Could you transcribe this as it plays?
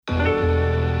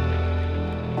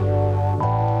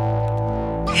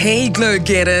Hey Glow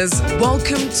Getters,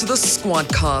 welcome to the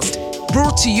Squadcast,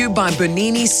 brought to you by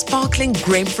Bernini Sparkling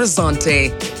Grape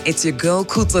Frizzante. It's your girl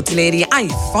Kutsot Lady,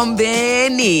 from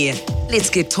Benny.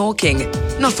 Let's get talking.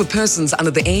 Not for persons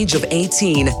under the age of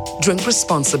 18. Drink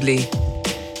responsibly.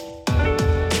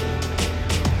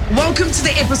 Welcome to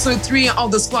the episode 3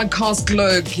 of the Squadcast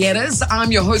Glow Getters.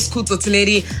 I'm your host, Kutsot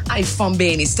Lady, from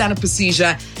Benny, stand-up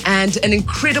procedure, and an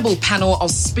incredible panel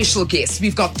of special guests.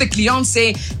 We've got Thick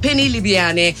Leonce, Penny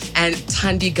Libiane, and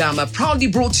Thandi Gama. Proudly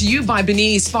brought to you by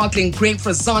Bernini Sparkling Grape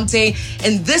Frizzante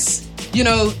in this,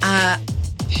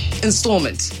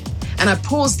 installment. And I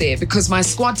pause there because my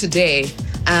squad today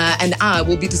and I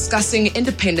will be discussing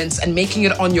independence and making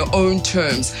it on your own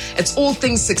terms. It's all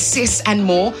things success and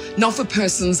more, not for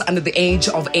persons under the age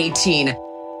of 18.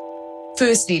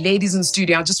 Firstly, ladies in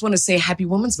studio, I just want to say Happy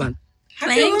Women's Month.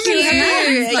 Thank you.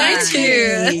 Thank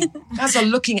you. You guys are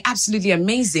looking absolutely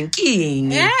amazing.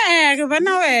 King. Yeah, but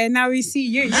now we see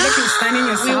you. You're looking stunning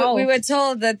yourself. We were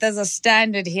told that there's a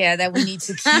standard here that we need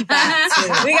to keep up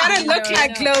to. We gotta look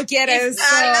like glow getters.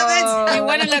 I love it. You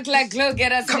want to look like glow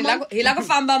getters. I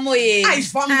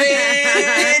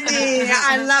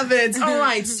love it. All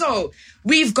right, so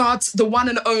we've got the one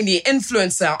and only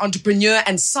influencer, entrepreneur,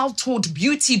 and self-taught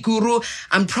beauty guru.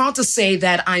 I'm proud to say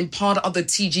that I'm part of the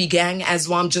TG gang as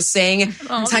well. I'm just saying.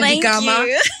 Thank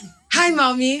you. Hi,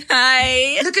 mommy.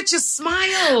 Hi. Look at your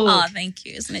smile. Oh, thank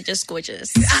you. Isn't it just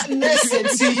gorgeous? Listen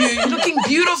to you. You're looking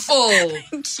beautiful.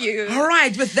 Thank you. All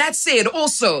right, with that said,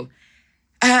 also,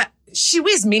 she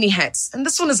wears many hats, and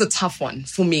this one is a tough one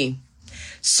for me.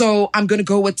 So I'm going to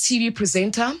go with TV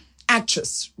presenter,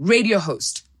 actress, radio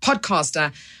host,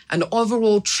 podcaster, an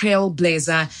overall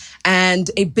trailblazer,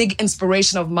 and a big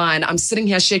inspiration of mine. I'm sitting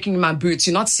here shaking my boots.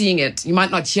 You're not seeing it. You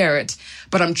might not hear it,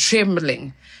 but I'm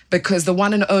trembling because the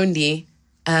one and only,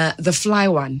 the fly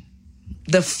one,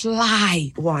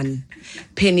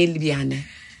 Penny Libiane.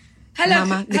 Hello,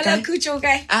 Mama, hello, Kucho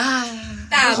guy.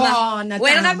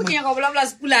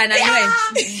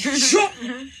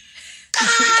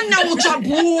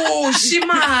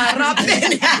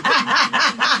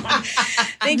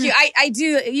 Thank you. I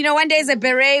do. One day is a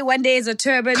beret, one day is a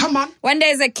turban. Come on. One day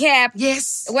is a cap.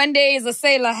 Yes. One day is a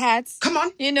sailor hat. Come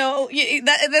on. There's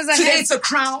a Today hat. it's a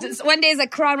crown. One day is a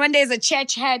crown. One day is a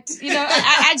church hat.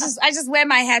 I just wear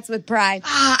my hats with pride.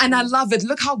 And I love it.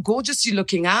 Look how gorgeous you're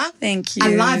looking, huh? Thank you.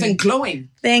 Alive and glowing.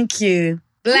 Thank you.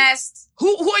 Blessed.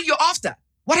 Who are you after?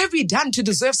 What have we done to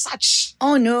deserve such?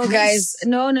 Oh, no, guys.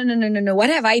 No.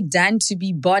 What have I done to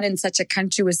be born in such a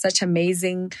country with such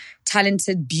amazing,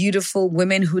 talented, beautiful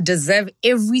women who deserve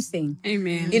everything?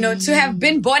 Amen. To have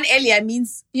been born earlier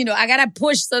means, I got to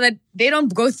push so that they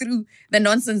don't go through the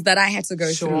nonsense that I had to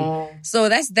go through. So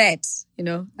that's that, We're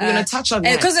going to touch on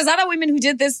that. Because there's other women who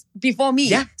did this before me.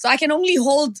 Yeah. So I can only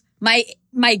hold my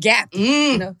gap,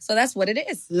 So that's what it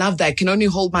is. Love that. Can only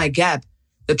hold my gap.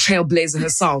 The trailblazer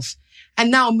herself. And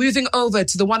now moving over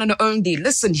to the one and only,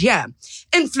 listen here,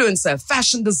 influencer,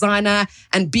 fashion designer,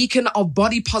 and beacon of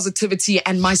body positivity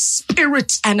and my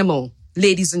spirit animal,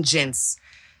 ladies and gents.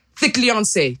 Thick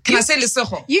Leonce. Can I say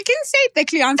Lesotho? You can say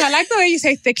Thick Leonce. I like the way you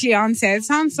say Thick Leonce. It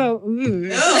sounds so, ooh.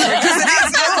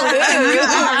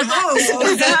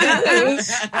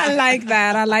 I like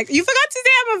that. You forgot to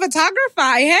say I'm a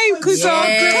photographer. Hey, Kuso,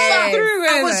 come through.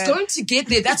 I was going to get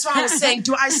there. That's why I was saying,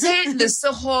 do I say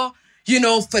Lesotho?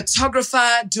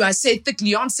 Photographer? Do I say Thick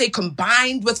Leonce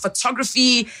combined with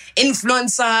photography,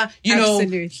 influencer,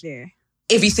 Absolutely.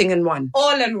 Everything in one.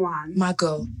 All in one. My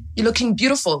girl, you're looking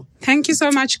beautiful. Thank you so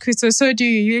much, Kuso. So do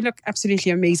you. You look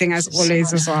absolutely amazing as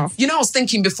always as well. I was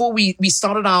thinking before we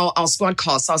started our squad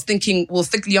cast, I was thinking, will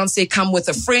Thick Leonce come with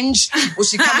a fringe? Will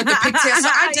she come with the pigtails? So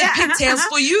I did pigtails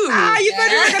for you. You thought you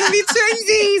were going to be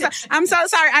twinsies. I'm so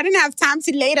sorry. I didn't have time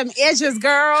to lay them edges,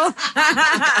 girl.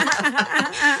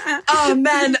 Oh,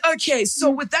 man. Okay. So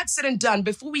with that said and done,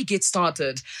 before we get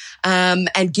started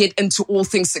and get into all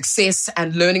things success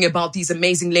and learning about these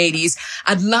amazing ladies,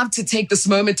 I'd love to take this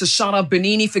moment to shout out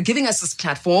Bernini for giving us this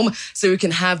platform so we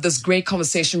can have this great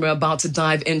conversation we're about to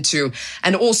dive into.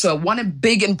 And also, one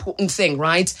big important thing,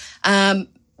 right?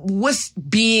 With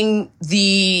being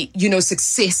the,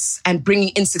 success and bringing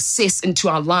in success into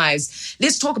our lives,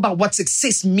 let's talk about what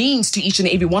success means to each and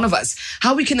every one of us,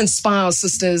 how we can inspire our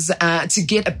sisters to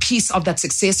get a piece of that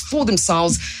success for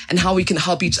themselves and how we can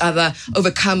help each other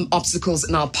overcome obstacles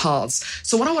in our paths.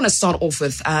 So what I want to start off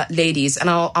with, ladies, and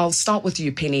I'll start with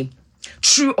you, Penny.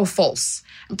 True or false?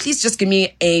 And please just give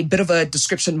me a bit of a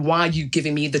description why you're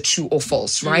giving me the true or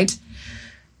false, right?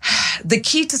 The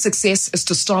key to success is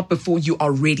to start before you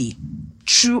are ready.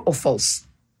 True or false?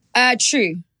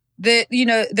 True.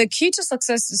 the key to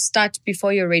success is start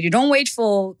before you're ready. Don't wait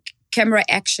for camera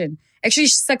action. Actually,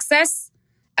 success,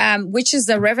 which is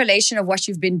a revelation of what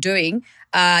you've been doing,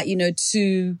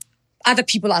 to other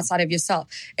people outside of yourself.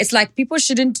 It's like people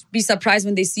shouldn't be surprised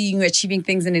when they see you achieving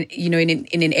things in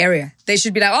an area. They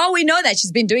should be like, oh, we know that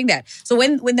she's been doing that. So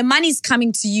when the money's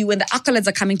coming to you, when the accolades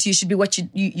are coming to you, should be what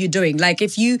you're doing. Like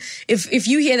if you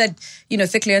hear that,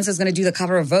 Thick Leonsa is going to do the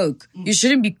cover of Vogue, you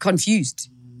shouldn't be confused.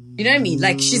 You know what I mean?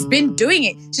 Like she's been doing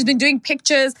it. She's been doing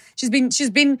pictures. She's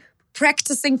been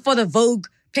practicing for the Vogue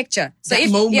picture. So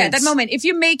that moment. If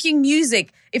you're making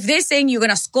music, if they're saying you're going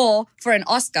to score for an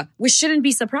Oscar, we shouldn't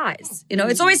be surprised.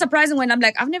 It's always surprising when I'm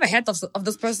like, I've never heard of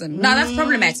this person. Now that's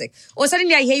problematic. Or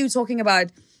suddenly I hear you talking about,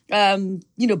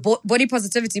 body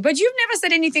positivity, but you've never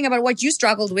said anything about what you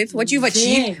struggled with, what you've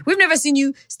achieved. Yeah. We've never seen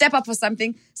you step up for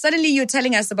something. Suddenly you're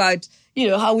telling us about,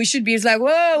 how we should be. It's like, whoa.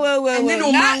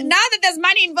 Now that there's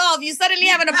money involved, you suddenly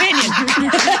have an opinion.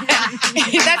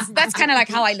 That's kind of like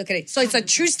how I look at it. So it's a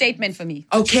true statement for me.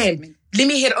 Okay. Let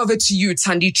me head over to you,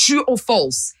 Thandi. True or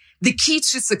false? The key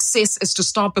to success is to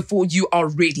start before you are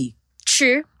ready.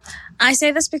 True. I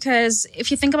say this because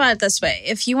if you think about it this way,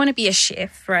 if you want to be a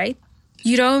chef, right?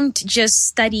 You don't just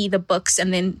study the books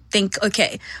and then think,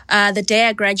 okay, the day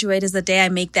I graduate is the day I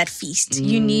make that feast.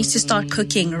 You need to start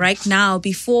cooking right now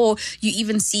before you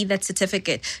even see that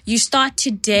certificate. You start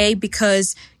today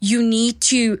because you need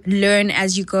to learn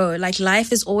as you go. Like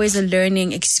life is always a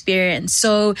learning experience.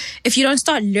 So if you don't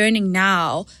start learning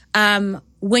now,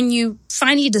 when you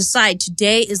finally decide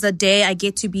today is the day I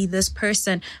get to be this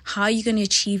person, how are you going to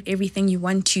achieve everything you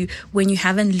want to when you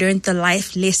haven't learned the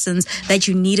life lessons that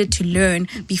you needed to learn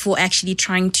before actually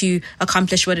trying to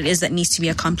accomplish what it is that needs to be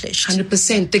accomplished?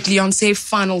 100%. Thick Leonsa,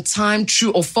 final time.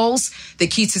 True or false? The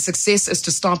key to success is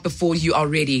to start before you are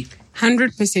ready.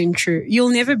 100% true. You'll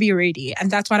never be ready.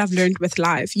 And that's what I've learned with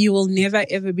life. You will never,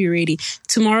 ever be ready.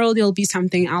 Tomorrow, there'll be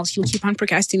something else. You'll keep on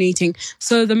procrastinating.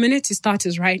 So the minute to start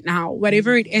is right now.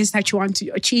 Whatever it is that you want to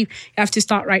achieve, you have to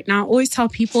start right now. Always tell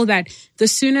people that the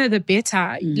sooner, the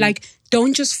better. Like,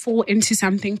 don't just fall into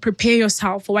something. Prepare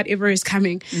yourself for whatever is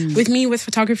coming. With me, with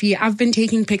photography, I've been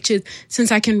taking pictures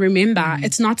since I can remember.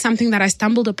 It's not something that I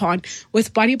stumbled upon.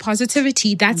 With body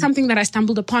positivity, that's something that I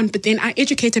stumbled upon. But then I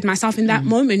educated myself in that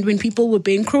moment when people were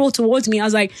being cruel towards me. I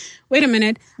was like, wait a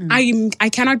minute, I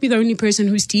cannot be the only person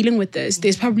who's dealing with this.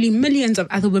 There's probably millions of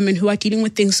other women who are dealing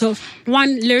with things. So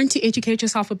one, learn to educate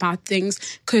yourself about things,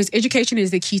 because education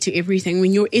is the key to everything.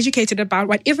 When you're educated about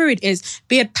whatever it is,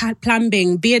 be it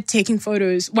plumbing, be it taking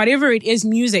photos, whatever it is,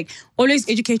 music, always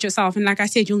educate yourself. And like I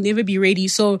said, you'll never be ready.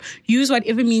 So use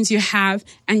whatever means you have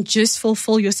and just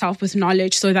fulfill yourself with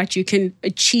knowledge so that you can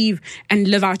achieve and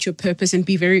live out your purpose and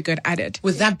be very good at it.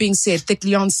 With that being said, Thick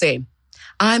Leonsa,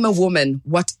 I'm a woman.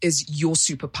 What is your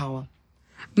superpower?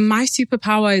 My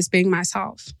superpower is being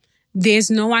myself.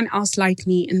 There's no one else like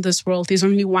me in this world. There's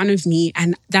only one of me,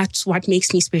 and that's what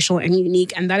makes me special and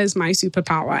unique, and that is my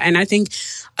superpower. And I think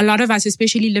a lot of us,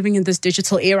 especially living in this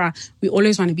digital era, we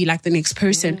always want to be like the next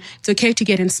person. It's okay to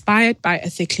get inspired by a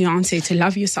Thick Leonsa, to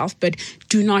love yourself, but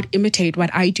do not imitate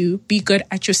what I do. Be good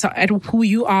at yourself, at who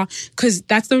you are, because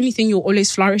that's the only thing you'll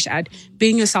always flourish at,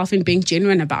 being yourself and being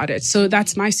genuine about it. So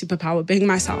that's my superpower, being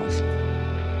myself.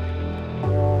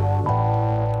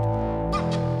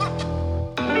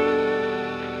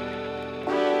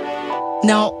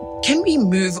 Now, can we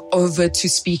move over to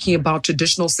speaking about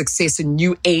traditional success and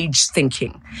new age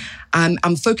thinking?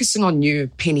 I'm focusing on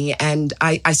you, Penny, and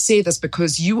I say this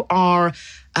because you are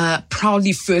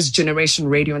proudly first generation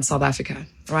radio in South Africa,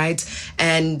 right?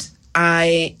 And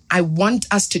I want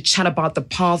us to chat about the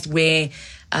path where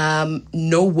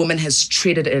no woman has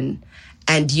treaded in,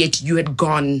 and yet you had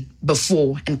gone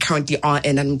before and currently are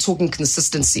in. And I'm talking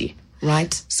consistency,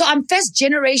 right? So I'm first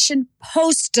generation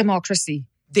post-democracy.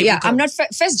 I'm not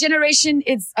first generation.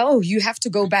 It's you have to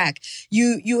go back.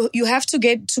 You have to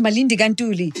get to Malindi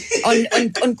Gantuli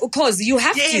on cause you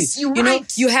have to. You're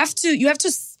right. You have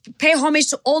to pay homage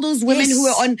to all those women who were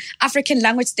on African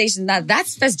language stations. Now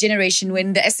that's first generation,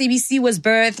 when the SABC was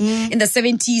birthed in the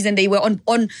 70s and they were on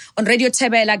Radio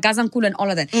Tebela, Gazankulu and all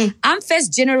of that. I'm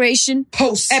first generation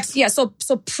post. So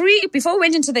before we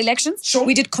went into the elections,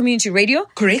 we did community radio.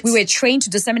 Correct. We were trained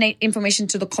to disseminate information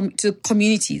to to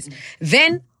communities.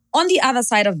 Then on the other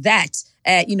side of that,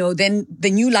 then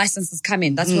the new licenses come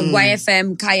in. That's when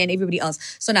YFM, Kaya and everybody else.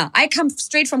 So now I come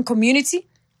straight from community.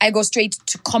 I go straight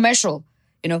to commercial.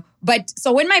 But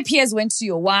so when my peers went to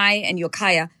your Y and your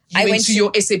Kaya, I went to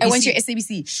your SABC. I went to your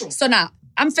SABC. Sure. So now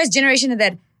I'm first generation of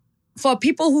that. For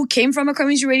people who came from a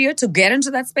community radio to get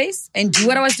into that space and do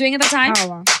what I was doing at the time,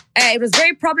 it was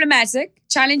very problematic,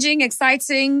 challenging,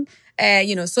 exciting,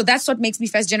 So that's what makes me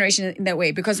first generation in that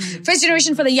way, because first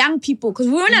generation for the young people, because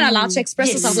we were not allowed to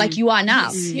express ourselves like you are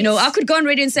now. I could go on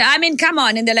radio and say, come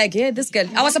on. And they're like, yeah, this girl.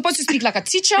 I was supposed to speak like a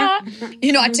teacher,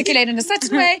 articulate in a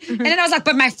certain way. And then I was like,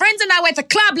 but my friends and I went to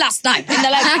club last night. And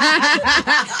they're like,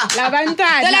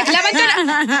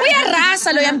 we are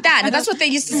rasa, that's what they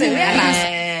used to say. We are rasa.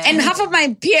 And half of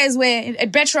my peers were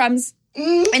at Bertram's.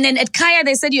 And then at Kaya,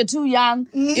 they said, you're too young.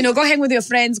 Go hang with your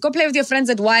friends. Go play with your friends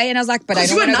at Y. And I was like, but I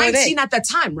don't want to go there. You were 19 at that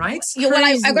time, right? Yeah, well,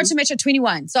 I got to Metro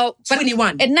 21. So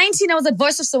 21. At 19, I was at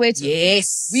Voice of Soweto.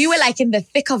 Yes. We were like in the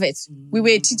thick of it. We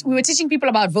were teaching people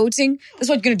about voting. That's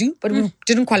what you're going to do. But we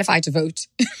didn't qualify to vote.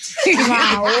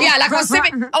 Wow. Yeah, like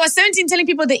I was 17 telling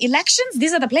people the elections,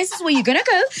 these are the places where you're going to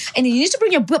go. And you need to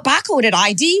bring your barcode and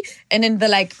ID. And then they're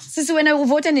like, Sisi, when I will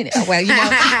vote. Well,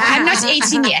 I'm not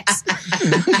 18 yet.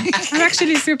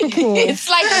 Actually super cool. It's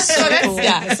like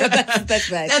that's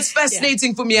right. That's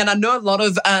fascinating for me, and I know a lot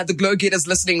of the Glow Getters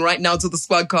listening right now to the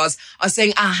Squadcast are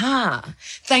saying, "Aha!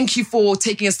 Thank you for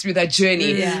taking us through that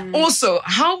journey." Yeah. Also,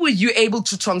 how were you able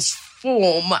to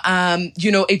transform, a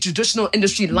traditional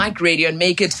industry like radio and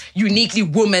make it uniquely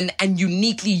woman and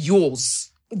uniquely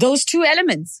yours? Those two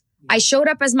elements. I showed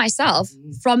up as myself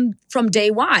from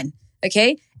day one.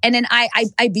 Okay. And then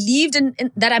I believed in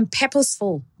that I'm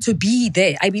purposeful to be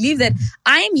there. I believe that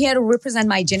I am here to represent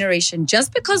my generation.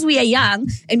 Just because we are young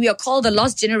and we are called the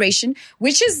lost generation,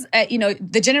 which is,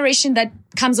 the generation that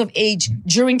comes of age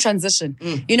during transition.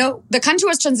 The country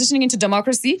was transitioning into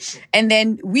democracy. And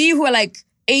then we who are like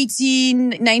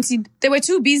 18, 19, they were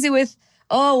too busy with,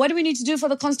 what do we need to do for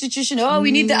the constitution?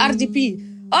 We need the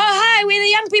RDP. Hi, we're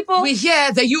the young people. We're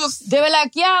here, the youth. They were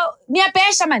like, Nia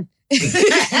Pesha, man. Go to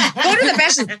the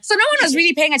passion. So no one was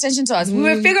really paying attention to us. We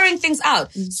were figuring things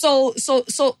out. So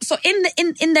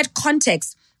in that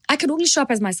context, I could only show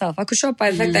up as myself. I could show up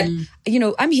by the fact that,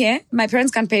 I'm here. My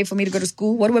parents can't pay for me to go to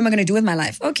school. What am I going to do with my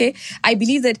life? Okay. I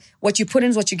believe that what you put in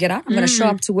is what you get out. I'm going to show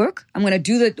up to work. I'm going to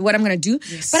do what I'm going to do.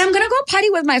 Yes. But I'm going to go party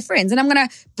with my friends. And I'm going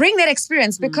to bring that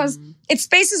experience because it's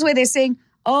spaces where they're saying,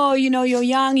 you're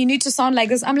young, you need to sound like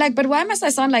this. I'm like, but why must I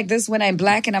sound like this when I'm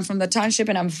black and I'm from the township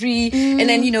and I'm free? And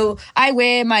then, I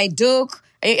wear my duck.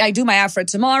 I do my Afro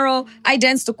tomorrow. I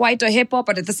dance to Kwaito hip hop,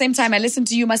 but at the same time, I listen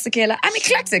to you, Masekela. I'm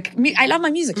eclectic. I love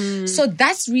my music. So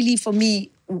that's really, for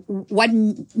me, what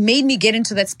made me get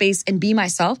into that space and be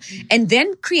myself and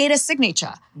then create a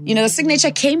signature. The signature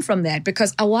came from that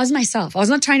because I was myself. I was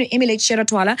not trying to emulate Shera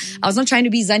Twala. I was not trying to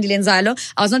be Zandile Nzalo.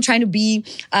 I was not trying to be,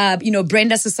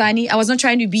 Brenda Sasani. I was not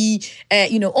trying to be,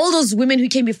 all those women who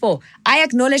came before. I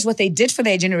acknowledged what they did for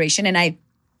their generation and I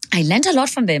learned a lot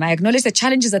from them. I acknowledged the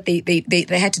challenges that they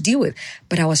had to deal with.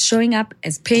 But I was showing up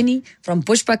as Penny from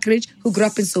Bushbuck Ridge, who grew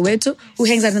up in Soweto, who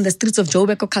hangs out in the streets of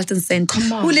Joburg or Carlton Center,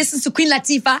 who listens to Queen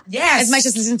Latifah as much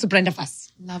as listens to Brenda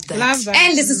Fassie. Love that.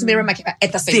 And listens to Miriam Makeba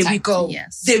at the same time. There we go.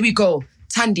 Yes. There we go.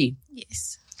 Thandi.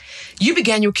 Yes. You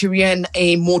began your career in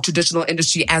a more traditional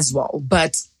industry as well,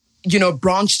 but,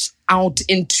 branched out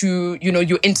into,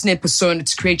 your internet persona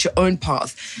to create your own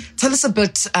path. Tell us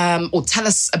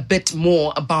a bit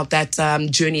more about that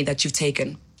journey that you've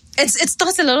taken. It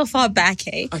starts a little far back,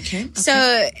 hey? Okay.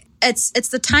 So it's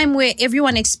the time where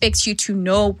everyone expects you to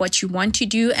know what you want to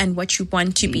do and what you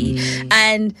want to be.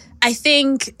 And I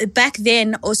think back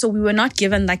then also we were not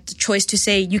given like the choice to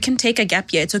say, you can take a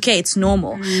gap year. It's okay. It's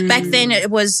normal. Back then it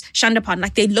was shunned upon.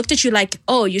 Like they looked at you like,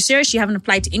 oh, you're serious? You haven't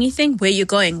applied to anything? Where are you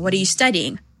going? What are you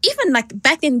studying? Even like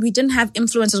back then, we didn't have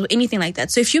influencers or anything like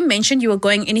that. So if you mentioned you were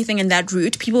going anything in that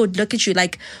route, people would look at you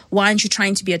like, why aren't you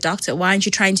trying to be a doctor? Why aren't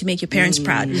you trying to make your parents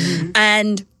proud?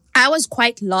 And I was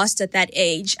quite lost at that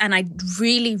age and I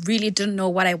really, really didn't know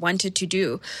what I wanted to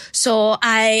do. So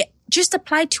I just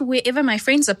applied to wherever my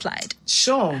friends applied.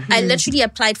 Sure. I literally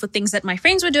applied for things that my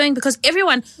friends were doing because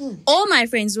everyone, all my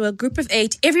friends were a group of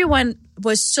 8. Everyone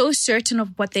was so certain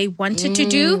of what they wanted to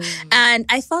do. And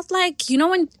I felt like,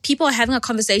 when people are having a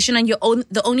conversation and you're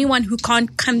the only one who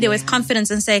can't come there with confidence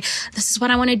and say, this is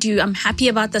what I want to do. I'm happy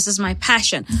about this. This is my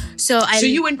passion. So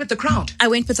you went with the crowd? I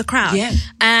went with the crowd. Yeah.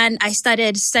 And I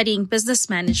started studying business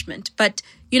management. But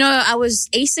I was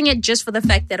acing it just for the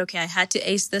fact that, okay, I had to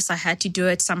ace this. I had to do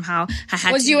it somehow.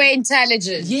 You were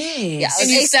intelligent? Yes. And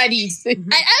you studied?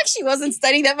 I actually wasn't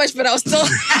studying that much, but I was still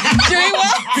doing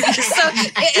well. So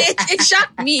it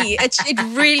shocked me.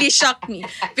 It really shocked me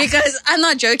because I'm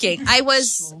not joking. I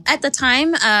was at the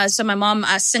time, so my mom,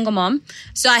 a single mom,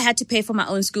 so I had to pay for my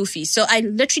own school fees. So I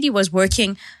literally was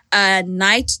working a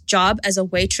night job as a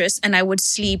waitress and I would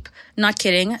sleep, not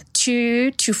kidding,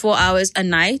 2 to 4 hours a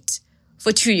night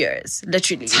for 2 years,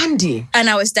 literally. Thandi. And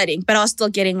I was studying, but I was still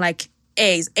getting like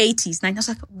A's, 80s, 90s. I was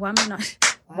like, why am I not?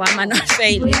 Why am I not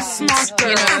failing? Smart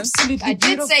girl. Absolutely I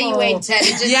did say you were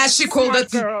intelligent. Yeah, she called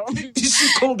it. Girl.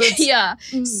 She called it. Yeah.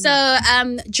 So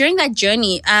during that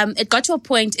journey, it got to a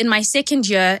point in my second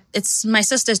year. It's my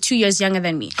sister's 2 years younger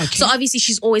than me. Okay. So obviously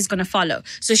she's always going to follow.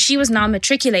 So she was now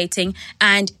matriculating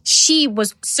and she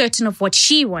was certain of what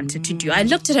she wanted to do. I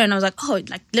looked at her and I was like, oh,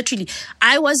 like literally,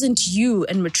 I wasn't you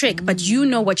in matric, but you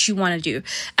know what you want to do.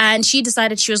 And she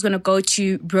decided she was going to go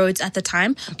to Rhodes at the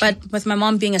time. But with my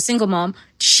mom being a single mom,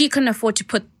 she couldn't afford to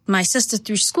put my sister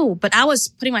through school, but I was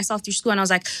putting myself through school and I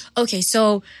was like, okay,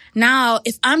 so now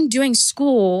if I'm doing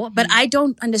school, but I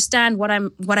don't understand what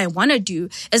I want to do,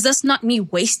 is this not me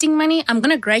wasting money? I'm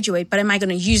going to graduate, but am I going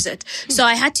to use it? So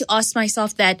I had to ask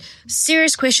myself that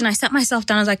serious question. I sat myself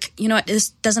down. I was like, you know what? This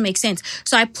doesn't make sense.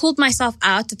 So I pulled myself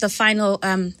out at the final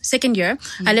second year.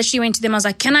 I literally went to them. I was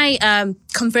like, can I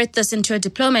convert this into a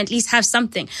diploma, at least have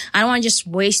something? I don't want to just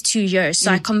waste 2 years.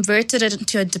 So I converted it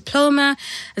into a diploma.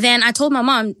 Then I told my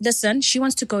mom, listen, she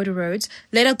wants to go to Rhodes.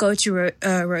 Let her go to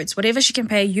Rhodes. Whatever she can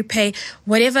pay, you pay.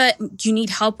 Whatever you need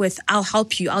help with, I'll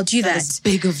help you. I'll do that. That's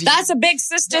big of you. That's a big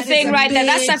sister thing right there.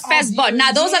 That's a fast bot.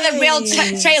 Now, those are the real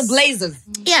trailblazers.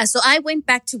 Yeah, so I went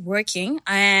back to working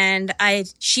and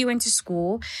she went to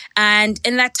school. And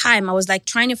in that time, I was like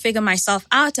trying to figure myself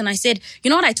out. And I said, you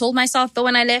know what I told myself though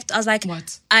when I left? I was like,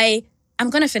 What? I'm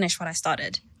going to finish what I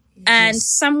started. And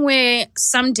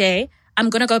someday, I'm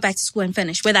going to go back to school and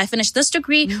finish. Whether I finish this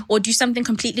degree or do something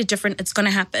completely different, it's going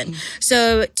to happen.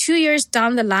 So 2 years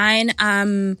down the line,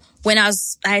 when I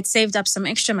had saved up some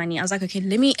extra money, I was like, okay,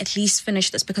 let me at least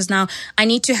finish this because now I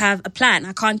need to have a plan.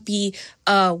 I can't be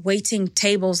waiting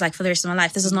tables like for the rest of my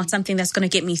life. This is not something that's going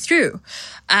to get me through.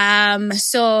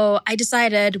 So I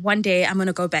decided one day I'm going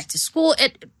to go back to school.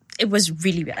 It was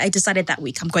really weird. I decided that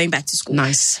week I'm going back to school.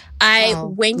 Nice. I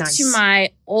went nice. to my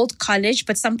old college,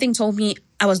 but something told me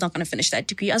I was not going to finish that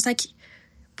degree. I was like,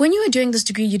 when you were doing this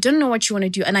degree, you didn't know what you want to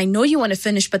do. And I know you want to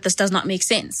finish, but this does not make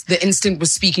sense. The instinct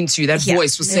was speaking to you. That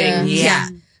voice was saying, yeah.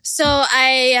 So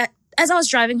as I was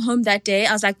driving home that day,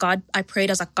 I was like, God, I prayed.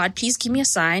 I was like, God, please give me a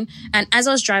sign. And as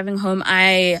I was driving home,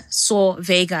 I saw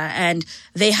Vega and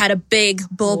they had a big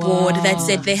billboard that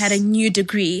said they had a new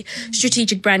degree,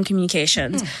 strategic brand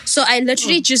communications. So I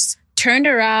literally just turned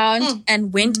around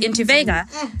and went into Vega.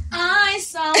 I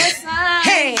saw a sign.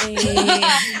 Hey.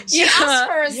 She asked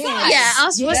for a sign. Yeah, I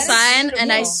asked for a sign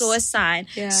and I saw a sign.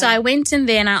 So I went in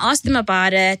there and I asked them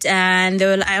about it and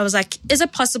I was like, is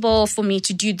it possible for me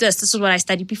to do this? This is what I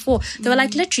studied before. They were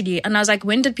like, literally. And I was like,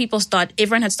 when did people start?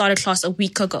 Everyone had started class a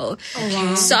week ago.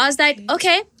 So I was like,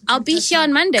 okay, I'll be here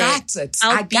on Monday.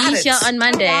 I'll be here on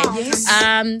Monday.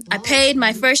 I paid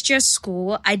my first year of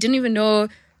school. I didn't even know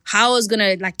how I was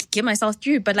gonna get myself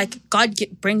through, but God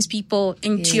brings people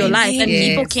into your life, and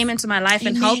people came into my life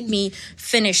and helped me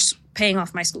finish paying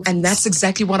off my school fees. And that's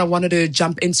exactly what I wanted to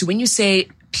jump into. When you say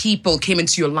people came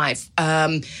into your life,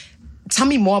 tell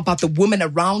me more about the women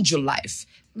around your life.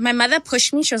 My mother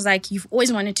pushed me. She was like, "You've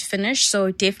always wanted to finish,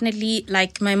 so definitely."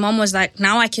 My mom was like,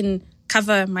 "Now I can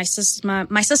cover my sister."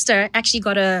 My sister actually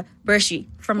got a bursary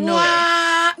from Norway.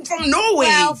 From Norway.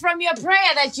 Well, from your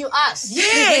prayer that you asked.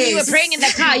 Yes. When you were praying in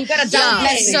the car, you got a double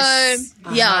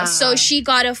blessing. So she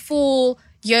got a full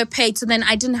year paid. So then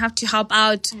I didn't have to help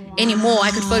out anymore. I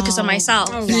could focus on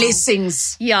myself.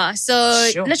 Blessings. Yeah. So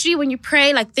Sure. literally when you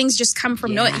pray, things just come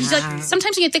from nowhere.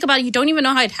 Sometimes when you think about it, you don't even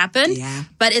know how it happened. Yeah.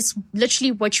 But it's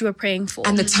literally what you were praying for.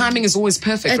 And the timing is always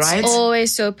perfect, it's right?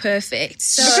 always so perfect.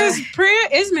 So Because prayer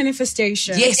is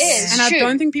manifestation. Yes. It is. And I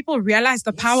don't think people realize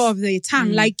the power of their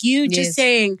tongue. Like you just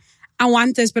saying, I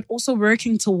want this, but also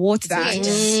working towards that.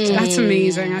 That's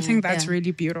amazing. I think that's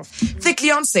really beautiful. Thick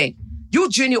Leonce, your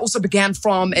journey also began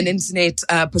from an internet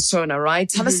persona, right?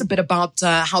 Tell us a bit about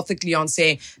how Thick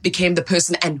Leonce became the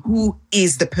person and who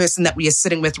is the person that we are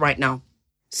sitting with right now.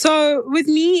 So with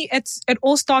me, it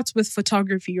all starts with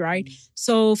photography, right?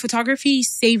 So photography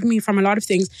saved me from a lot of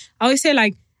things. I always say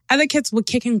other kids were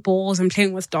kicking balls and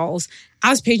playing with dolls. I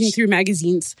was paging through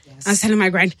magazines. Yes. I was telling my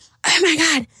grand, oh my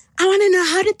God, I want to know,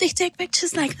 how did they take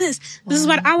pictures like this? This is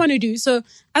what I want to do. So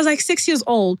I was 6 years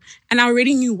old and I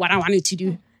already knew what I wanted to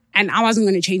do. And I wasn't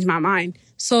going to change my mind.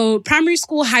 So primary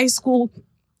school, high school,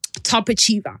 top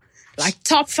achiever.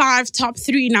 Top 5, top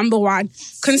 3, number 1,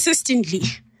 consistently.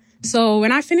 So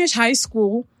when I finished high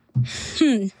school,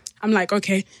 I'm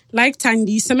okay, like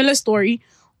Tandy, similar story.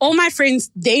 all my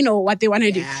friends, they know what they want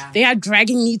to do. They are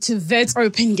dragging me to Vets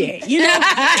Open Day, you know?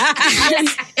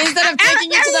 Instead of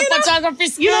taking you to the photography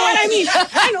school. You know what I mean?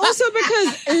 And also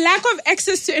because lack of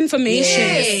access to information.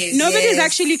 Yes. Nobody's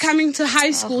actually coming to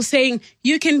high school saying,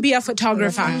 you can be a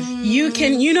photographer. You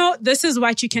can, this is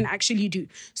what you can actually do.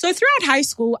 So throughout high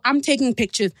school, I'm taking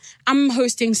pictures. I'm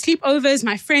hosting sleepovers.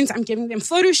 My friends, I'm giving them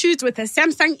photo shoots with a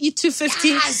Samsung E250.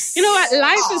 Yes. You know what?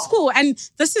 Life is cool. And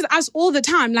this is us all the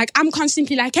time. Like, I'm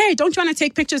constantly like, hey, don't you want to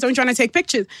take pictures? Don't you want to take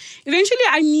pictures? Eventually,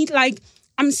 I meet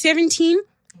I'm 17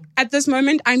 at this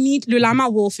moment. I meet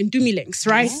Lulama Wolf and Dumi Links,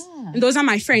 right? Yeah. And those are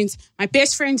my friends, my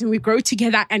best friends, and we grow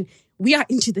together and we are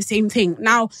into the same thing.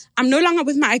 Now, I'm no longer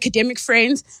with my academic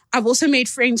friends. I've also made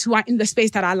friends who are in the space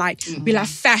that I like. We love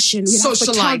fashion, we love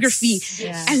photography.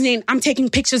 Yeah. And then I'm taking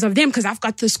pictures of them because I've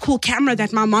got this cool camera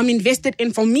that my mom invested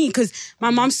in for me because my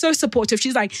mom's so supportive.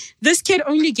 She's like, this kid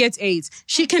only gets A's.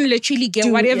 She can literally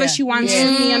get whatever she wants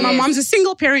from me. And my mom's a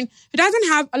single parent who doesn't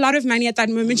have a lot of money at that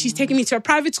moment. She's taking me to a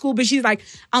private school, but she's like,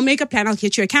 I'll make a plan. I'll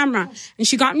get you a camera. And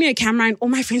she got me a camera and all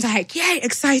my friends are like, yay,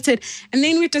 excited. And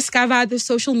then we discovered the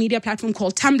social media platform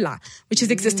called Tumblr, which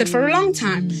has existed for a long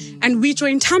time. And we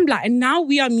joined Tumblr. And now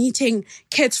we are meeting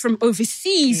kids from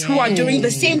overseas who are doing the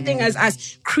same thing as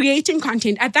us, creating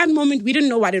content. At that moment, we didn't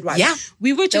know what it was. Yeah.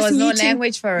 We were just There was no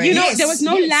language for it. There was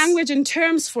no language and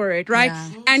terms for it, right? Yeah.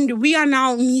 And we are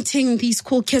now meeting these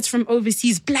cool kids from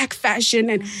overseas, black fashion.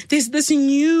 And there's this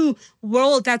new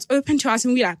world that's open to us.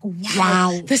 And we're like,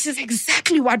 wow, this is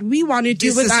exactly what we want to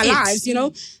do with our lives,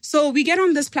 So we get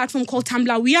on this platform called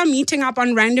Tumblr. We are meeting up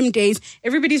on random days.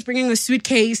 Everybody's bringing a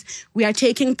suitcase. We are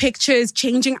taking pictures,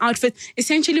 changing outfits.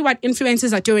 Essentially what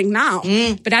influencers are doing now.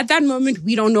 But at that moment,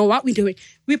 we don't know what we're doing.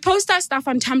 We post our stuff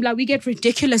on Tumblr. We get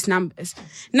ridiculous numbers.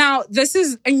 Now, this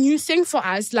is a new thing for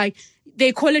us. Like,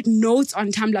 they call it notes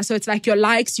on Tumblr. So it's like your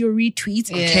likes, your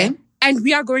retweets. Okay. And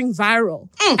we are going viral.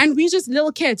 And we're just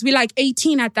little kids. We're like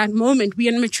 18 at that moment.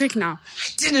 We're in matric now. I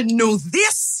didn't know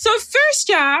this. So first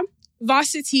year,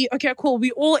 varsity. Okay, cool. We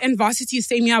all in varsity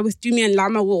same year with Dumi and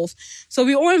Lama Wolf. So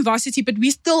we're all in varsity, but we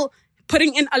still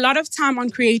putting in a lot of time on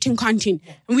creating content.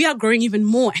 And we are growing even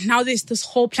more. And now there's this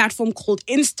whole platform called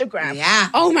Instagram. Yeah.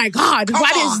 Oh my God,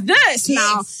 what is this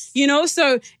now?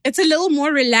 So it's a little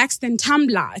more relaxed than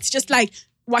Tumblr. It's just like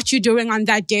what you're doing on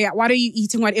that day. What are you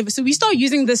eating? Whatever. So we start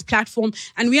using this platform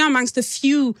and we are amongst the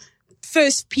few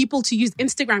first people to use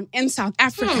Instagram in South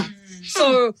Africa.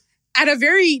 So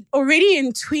already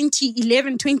in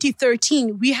 2011,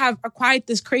 2013, we have acquired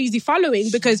this crazy following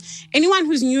because anyone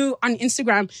who's new on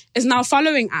Instagram is now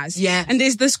following us. Yeah. And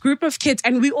there's this group of kids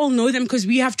and we all know them because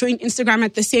we have joined Instagram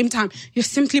at the same time. Your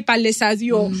Simply Palesas,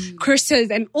 your Curses,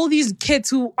 and all these kids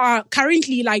who are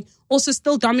currently also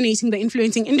still dominating the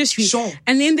influencing industry. Sure.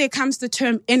 And then there comes the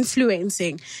term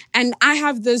influencing. And I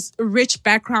have this rich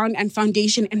background and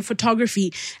foundation in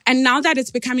photography. And now that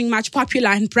it's becoming much popular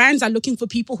and brands are looking for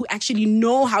people who actually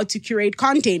know how to curate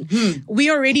content,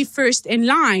 we're already first in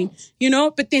line,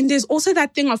 but then there's also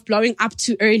that thing of blowing up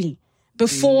too early.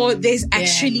 Before there's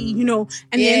actually, and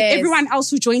then everyone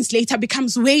else who joins later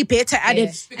becomes way better at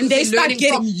it. And they start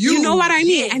getting, you know what I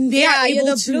mean? And they are able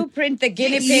the to... blueprint, the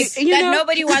guinea pig that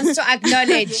nobody wants to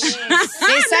acknowledge.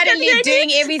 They're suddenly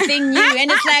doing everything new. And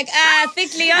it's like,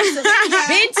 Thick Leon,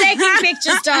 been taking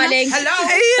pictures, darling.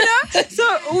 Hello.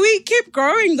 So we keep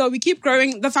growing though. We keep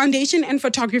growing. The foundation in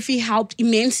photography helped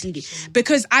immensely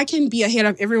because I can be ahead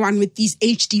of everyone with these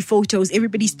HD photos.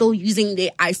 Everybody's still using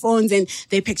their iPhones and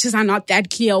their pictures are not that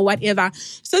clear or whatever.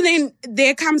 So then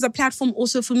there comes a platform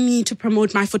also for me to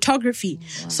promote my photography.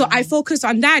 Wow. So I focus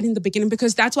on that in the beginning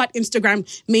because that's what Instagram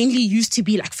mainly used to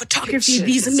be, like photography,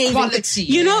 these amazing quality,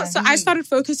 So I started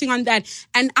focusing on that.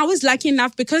 And I was lucky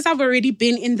enough because I've already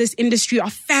been in this industry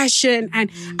of fashion and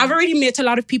I've already met a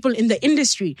lot of people in the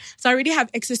industry. So I already have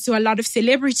access to a lot of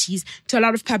celebrities, to a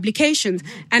lot of publications.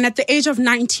 And at the age of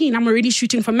 19, I'm already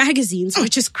shooting for magazines,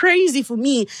 which is crazy for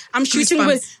me. I'm shooting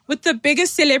with the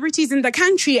biggest celebrities in the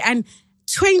country and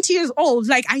 20 years old,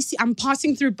 I'm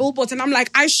passing through billboards and I'm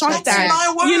like, I shot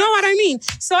that. You know what I mean?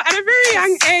 So at a very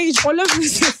young age, all of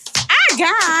this,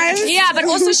 guys. Yeah, but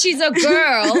also she's a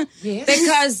girl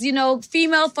because,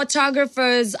 female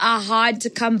photographers are hard to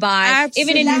come by.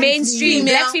 Absolutely. Even in mainstream,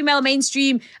 black female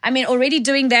mainstream. I mean, already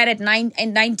doing that at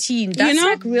 19. That's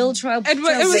like real trouble. It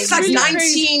was like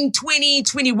 19, 20,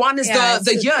 21 is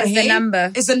the year. It's the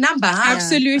number. It's the number. Huh?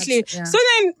 Absolutely. Yeah. So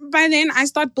then, by then, I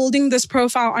start building this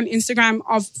profile on Instagram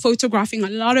of photographing a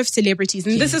lot of celebrities.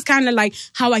 And this is kind of like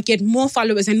how I get more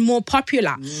followers and more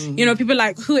popular. People are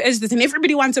like, who is this? And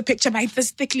everybody wants a picture by like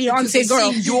this thick Leonce they've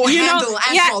girl. seen your handle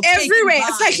as yeah, well taken everywhere. by.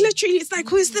 It's like literally, it's like,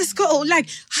 who is this girl? Like,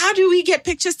 how do we get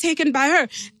pictures taken by her?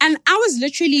 And I was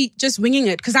literally just winging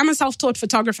it because I'm a self-taught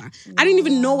photographer. I didn't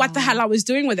even know what the hell I was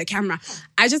doing with a camera.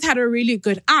 I just had a really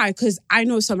good eye because I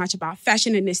know so much about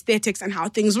fashion and aesthetics and how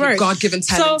things work. God-given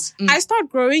talent. So I started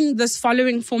growing this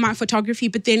following for my photography,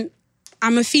 but then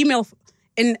I'm a female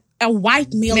in a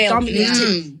white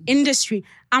male-dominated industry.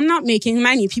 I'm not making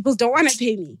money. People don't want to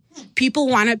pay me. People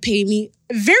want to pay me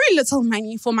very little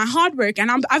money for my hard work. And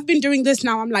I've been doing this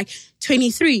now. I'm like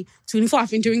 23, 24.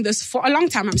 I've been doing this for a long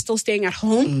time. I'm still staying at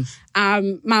home.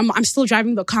 I'm still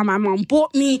driving the car my mom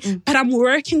bought me. But I'm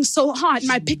working so hard.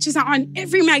 My pictures are on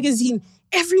every magazine,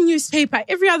 every newspaper,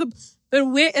 every other... But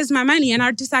where is my money? And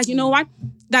I decided, you know what?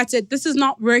 That's it. This is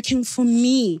not working for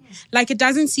me. Like, it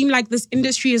doesn't seem like this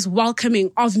industry is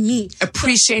welcoming of me.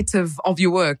 Appreciative of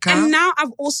your work, huh? And now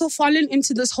I've also fallen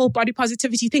into this whole body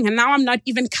positivity thing. And now I'm not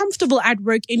even comfortable at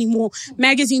work anymore.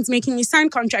 Magazines making me sign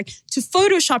contract to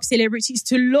Photoshop celebrities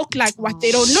to look like what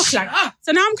they don't look like.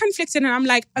 So now I'm conflicted and I'm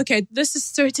like, okay, this is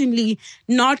certainly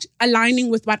not aligning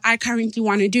with what I currently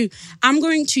want to do. I'm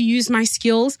going to use my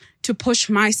skills to push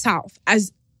myself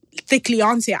as thick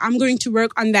Leonce. I'm going to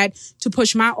work on that to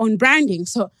push my own branding.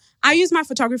 So I use my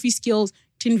photography skills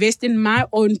to invest in my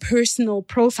own personal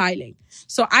profiling.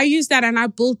 So I use that and I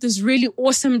built this really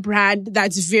awesome brand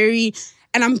that's very...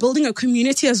 And I'm building a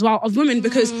community as well of women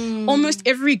because almost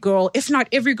every girl, if not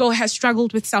every girl, has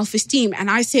struggled with self-esteem.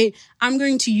 And I say, I'm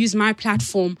going to use my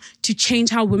platform to change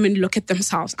how women look at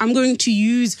themselves. I'm going to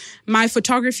use my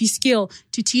photography skill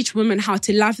to teach women how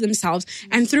to love themselves.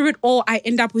 And through it all, I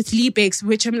end up with Liebix,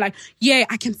 which I'm like, yeah,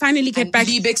 I can finally get back.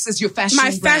 Liebix is your fashion my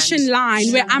brand. fashion line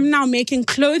where I'm now making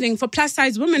clothing for plus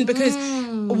size women because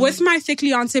with my thick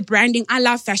Leonce branding, I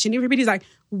love fashion. Everybody's like,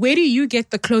 where do you get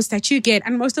the clothes that you get?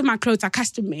 And most of my clothes are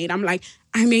custom made. I'm like,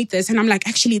 I made this. And I'm like,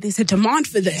 actually, there's a demand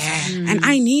for this. And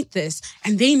I need this.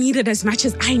 And they need it as much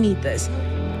as I need this.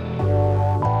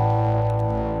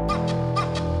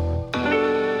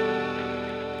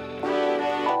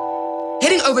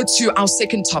 Heading over to our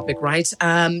second topic, right?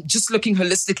 Just looking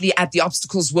holistically at the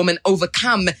obstacles women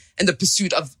overcome in the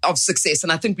pursuit of success.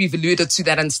 And I think we've alluded to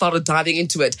that and started diving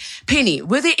into it. Penny,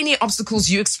 were there any obstacles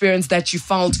you experienced that you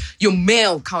felt your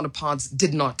male counterparts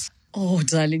did not? Oh,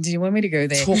 darling, do you want me to go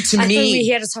there? Talk to I me. thought we're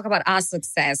here to talk about our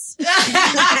success.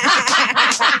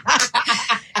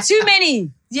 Too many.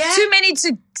 Yeah. Too many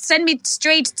to send me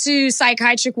straight to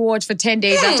psychiatric ward for 10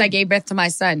 days after I gave birth to my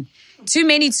son. Too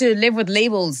many to live with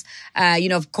labels,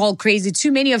 called crazy.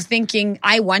 Too many of thinking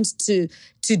I want to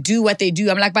do what they do.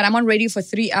 I'm like, but I'm on radio for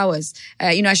 3 hours.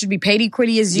 I should be paid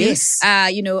equally as you. Yes.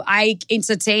 I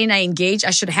entertain, I engage.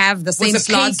 I should have the same the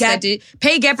slots.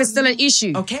 Pay gap is still an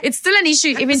issue. Okay. It's still an issue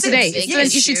even today. It's still an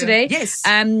issue today. Yes.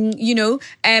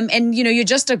 You're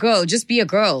just a girl. Just be a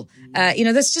girl.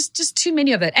 There's just too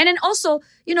many of it. And then also,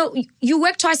 you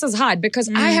work twice as hard because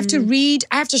I have to read,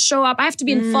 I have to show up, I have to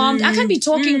be informed. I can't be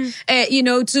talking,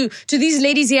 to these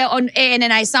ladies here on air and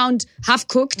then I sound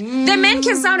half-cooked. The men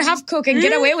can sound half-cooked and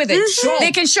get away with it. Sure.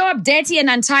 They can show up dirty and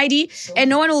untidy and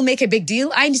no one will make a big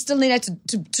deal. I still need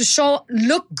to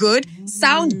look good,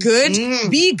 sound good,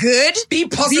 be good. Be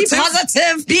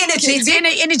positive. Be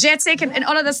energetic and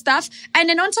all of the stuff. And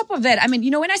then on top of that,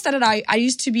 when I started, I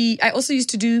also used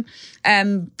to do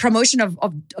promotion of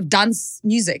dance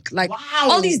music. Like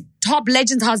all these top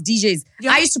Legends House DJs.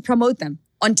 Yeah. I used to promote them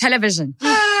on television.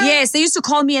 Yes, they used to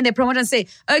call me and they promote and say,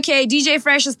 okay, DJ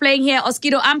Fresh is playing here,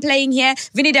 Oskido, I'm playing here,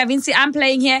 Vinny Da Vinci, I'm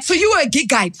playing here. So you were a gig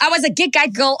guide? I was a gig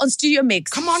guide girl on Studio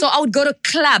Mix. Come on. So I would go to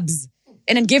clubs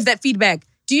and then give that feedback.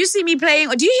 Do you see me playing,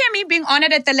 or do you hear me being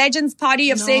honored at the Legends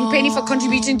party of saying Penny for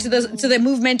contributing to the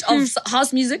movement of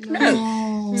house music?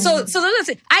 No. So those are the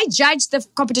things. I judged the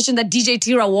competition that DJ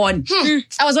Tira won. I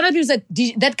was one of the people that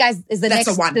said, that guy is the That's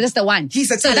next. the one. That's the one. He's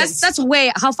a talent. That's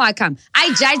how far I come.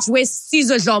 I judged where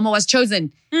Caesar Jomo was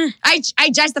chosen. I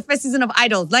judged the first season of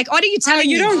Idol. Like, what are you telling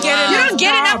me? You don't get You enough don't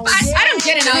get enough. I don't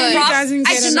get enough He props. doesn't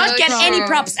I get do not enough get props. any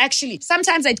props, actually.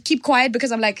 Sometimes I keep quiet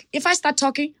because I'm like, if I start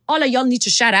talking, all of y'all need to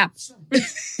shut up.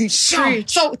 Sure.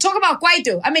 So talk about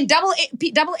Kwaito.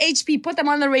 Double HP, put them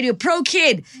on the radio. Pro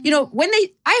Kid.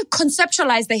 I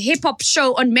conceptualized the hip hop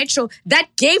show on Metro that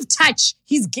gave Touch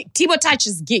his gig, Thibaut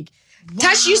Touch's gig. Wow.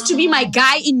 Touch used to be my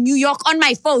guy in New York on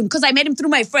my phone because I met him through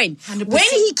my friend. 100%. When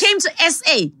he came to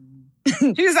SA,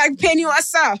 he was like, Penny,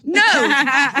 what's up? No,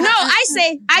 I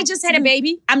say, I just had a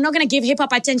baby. I'm not going to give hip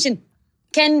hop attention.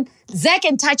 Can Zach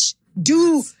and Touch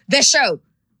do the show?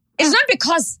 It's not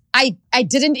because I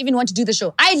didn't even want to do the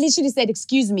show. I literally said,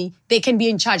 excuse me, they can be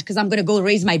in charge because I'm going to go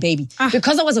raise my baby.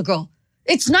 Because I was a girl.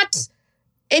 It's not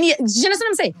Do you understand what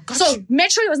I'm saying? So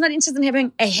Metro was not interested in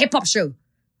having a hip hop show.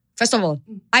 First of all,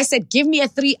 I said, give me a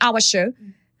 3-hour show.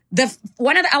 The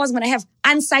 1 of the hours I'm going to have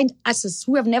unsigned artists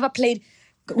who have never played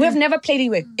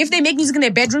anywhere. If they make music in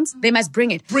their bedrooms, they must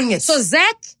bring it. Bring it. So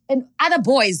Zach and other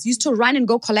boys used to run and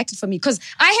go collect it for me because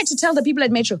I had to tell the people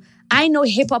at Metro, I know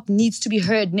hip hop needs to be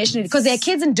heard nationally because there are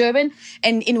kids in Durban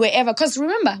and in wherever. Because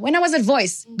remember, when I was at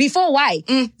Voice, before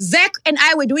Zach and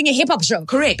I were doing a hip hop show.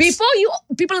 Correct. Before you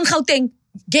people in Gauteng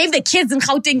gave the kids in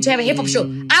Gauteng to have a hip hop show,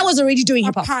 I was already doing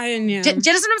hip hop. Pioneer. Do you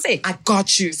understand what I'm saying? I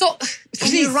got you. So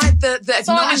Can you write the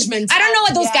acknowledgement? I don't know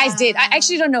what those guys did. I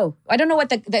actually don't know. I don't know what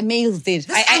the males did.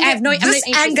 I have no. This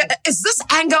anger is this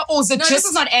anger or is it No, just? this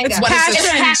is not anger. It's what Passion. it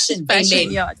is. Passion. Passion,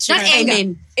 Amen. yeah, Not anger.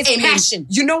 Amen. It's Amen. passion.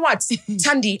 You know what,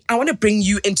 Thandi? I want to bring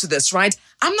you into this, right?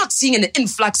 I'm not seeing an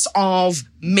influx of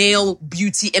male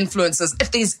beauty influencers,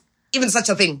 if there's even such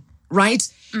a thing, right?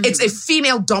 Mm-hmm. It's a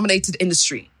female-dominated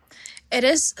industry. It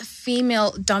is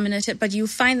female dominated, but you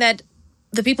find that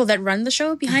the people that run the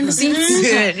show behind the scenes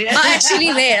are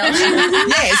actually male.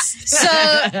 Yes. So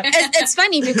it's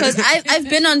funny because I've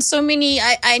been on so many.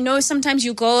 I know sometimes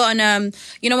you go on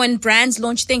when brands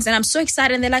launch things and I'm so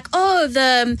excited and they're like, oh,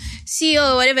 the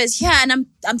CEO or whatever is here, and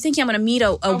I'm thinking I'm gonna meet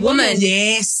a woman.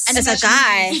 Yes. And it's a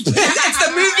guy. It's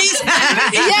the movies.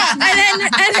 Yeah,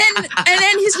 and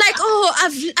then he's like,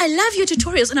 "Oh, I love your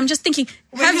tutorials," and I'm just thinking,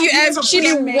 have you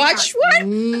actually watched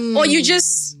one, or you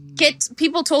just get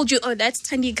people told you, "Oh, that's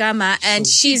Thandi Gama, and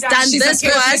she's done this for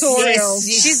us. Yes.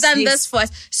 She's done this for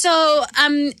us." So,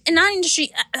 in our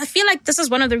industry, I feel like this is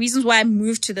one of the reasons why I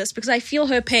moved to this because I feel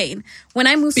her pain when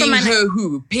I moved Being from my her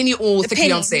who? Penny or the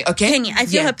fiance? Okay. Penny, I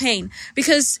feel Yeah. her pain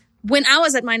because when I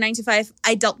was at my 9 to 5,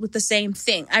 I dealt with the same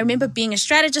thing. I remember being a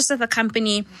strategist of a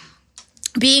company,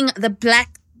 being the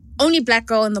only black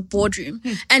girl in the boardroom,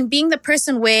 and being the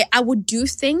person where I would do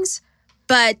things,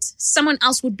 but someone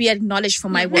else would be acknowledged for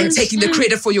my work. And taking the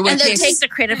credit for your work. And they yes. take the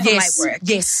credit for Yes. my work.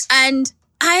 Yes. And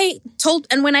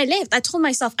when I left, I told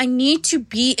myself I need to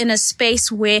be in a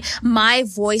space where my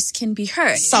voice can be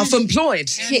heard. Self-employed.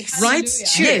 Yes. Right?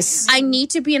 Yes. I need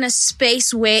to be in a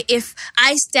space where if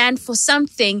I stand for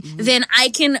something, then I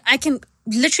can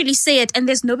literally say it and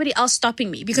there's nobody else stopping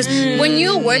me. Because when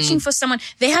you're working for someone,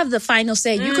 they have the final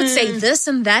say. You could say this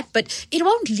and that, but it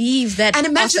won't leave that And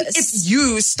imagine office. if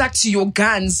you stuck to your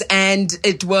guns and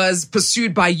it was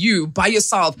pursued by you, by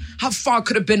yourself, how far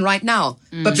could it have been right now?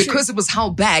 But because it was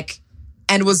held back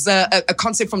and was a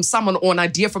concept from someone or an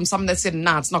idea from someone that said,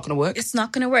 nah, it's not going to work. It's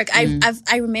not going to work.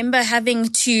 I remember having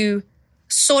to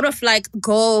sort of like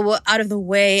go out of the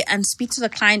way and speak to the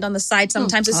client on the side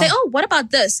sometimes and say, oh, what about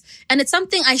this? And it's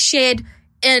something I shared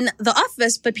in the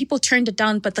office, but people turned it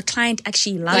down, but the client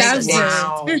actually loves it.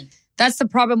 Wow. That's the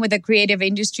problem with the creative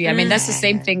industry. I mean, that's the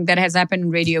same thing that has happened in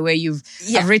radio where you've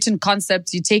written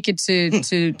concepts, you take it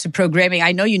to programming.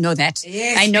 I know you know that.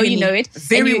 Yes, I know you know it.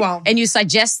 Very well. And you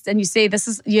suggest and you say,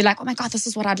 you're like, oh my God, this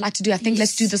is what I'd like to do. I think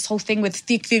let's do this whole thing with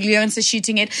Thick Leonce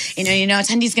shooting it. You know,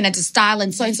 Thandi's going to do style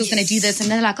and so-and-so's going to do this.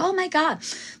 And they're like, oh my God,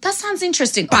 that sounds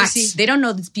interesting. But obviously, they don't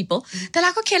know these people. They're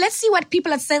like, okay, let's see what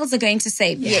people at sales are going to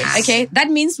say. Yes. Okay, that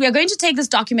means we are going to take this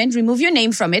document, remove your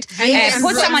name from it, And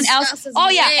put run someone else. else's Oh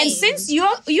yeah, name. and since you're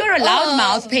a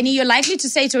loudmouth, Penny, you're likely to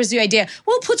say towards your idea,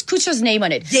 we'll put Kucho's name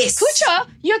on it. Yes. Kucho,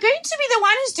 you're going to be the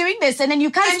one who's doing this, and then you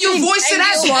can't. And you voice it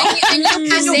as well. And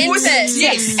you And you voice present it. it.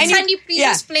 Yes. And you- Can you please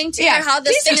yeah. explain to Yeah. her how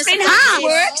this Please thing is explain supposed how to it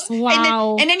works.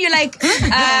 Wow. And then you're like,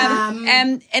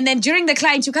 and then during the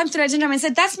client, you come to the gentleman and say,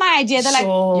 "That's my idea." They're like,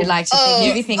 "You like to think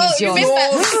everything is yours."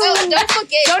 Don't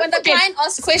forget, Don't when the forget. client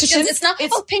asks questions, it's not,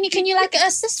 oh, Penny, can you like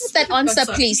assist with that answer,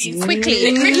 please?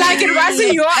 Quickly. Like it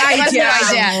wasn't your idea.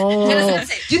 idea.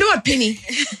 You know what, Penny?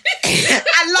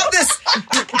 I love this.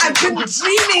 I've been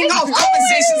dreaming of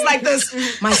conversations like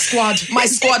this. My squad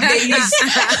ladies,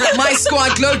 my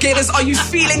squad glow getters, are you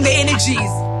feeling the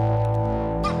energies?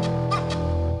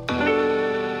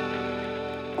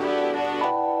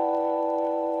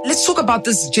 Let's talk about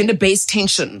this gender-based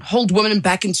tension, hold women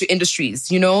back into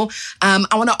industries, you know? I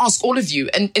want to ask all of you,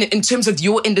 in terms of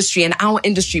your industry and our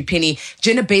industry, Penny,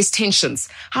 gender-based tensions,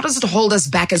 how does it hold us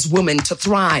back as women to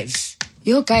thrive?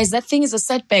 Yo, guys, that thing is a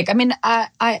setback. I mean,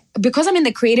 I because I'm in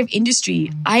the creative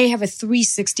industry, I have a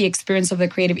 360 experience of the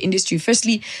creative industry.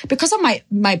 Firstly, because of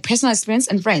my personal experience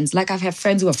and friends. Like, I have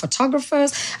friends who are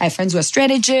photographers, I have friends who are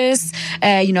strategists,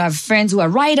 I have friends who are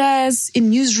writers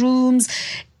in newsrooms.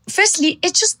 Firstly,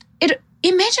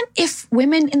 imagine if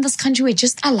women in this country were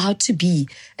just allowed to be,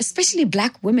 especially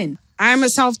Black women. I am a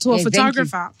self-taught Yeah, thank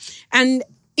photographer. And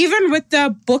even with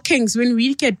the bookings, when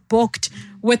we get booked,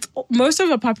 with most of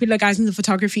the popular guys in the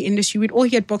photography industry, we'd all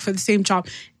get booked for the same job.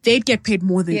 They'd get paid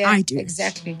more than I do.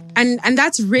 Exactly. And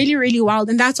that's really, really wild.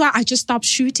 And that's why I just stopped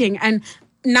shooting. And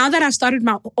now that I've started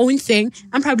my own thing,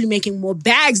 I'm probably making more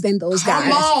bags than those guys.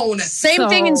 Come on. Same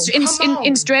thing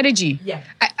in strategy. Yeah.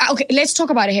 Okay, let's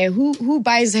talk about hair. Who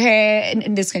buys hair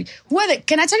in this country?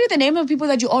 Can I tell you the name of people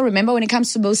that you all remember when it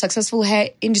comes to most successful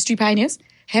hair industry pioneers?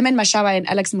 Herman Mashaba and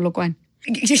Alex Molokwane.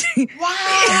 Wow.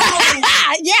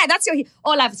 Yeah, that's your.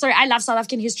 I love South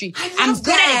African history. I'm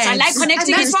good at it. I like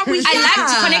connecting. And that's what we I like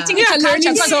connecting it to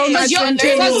culture because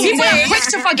people are quick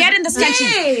to forget in this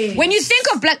country. When you think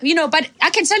of black, but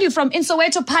I can tell you from in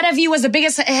Soweto, Padavi was the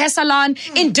biggest hair salon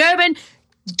in Durban.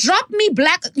 Drop me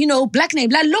black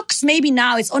name. Like Looks, maybe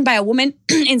now it's owned by a woman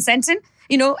in Sandton.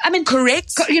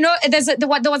 Correct. There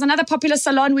was another popular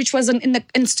salon which was in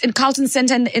Carlton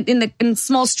Centre in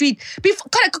Small Street.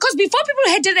 Because before people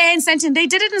did their hair in Sandton, they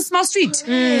did it in Small Street.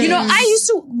 I used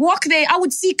to walk there. I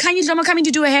would see Kanye Drama coming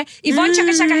to do her hair. Yvonne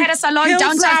Chaka Chaka had a salon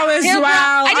downtown.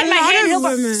 Wow. I did my hair in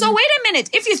Hillbrow. So wait a minute.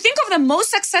 If you think of the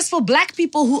most successful black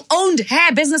people who owned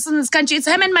hair businesses in this country, it's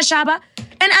Herman Mashaba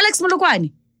and Alex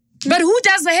Molokwane. But who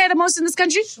does the hair the most in this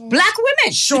country? Black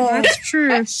women. Sure. That's true.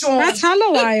 That's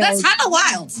hella wild. That's hella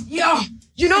wild. Yeah.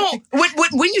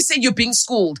 When you say you're being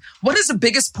schooled, what is the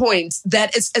biggest point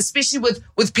that is, especially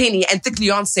with Penny and Thick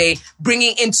Leonce,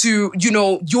 bringing into,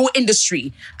 your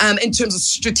industry, in terms of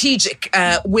strategic,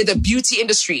 with the beauty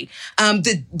industry,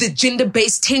 the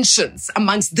gender-based tensions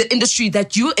amongst the industry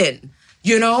that you're in,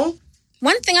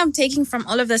 One thing I'm taking from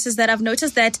all of this is that I've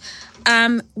noticed that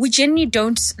we generally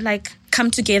don't come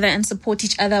together and support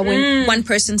each other when one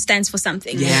person stands for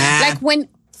something. Yeah. Like when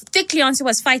Thick Leonce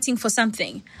was fighting for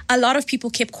something, a lot of people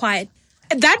kept quiet.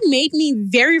 That made me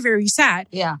very, very sad.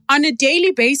 Yeah. On a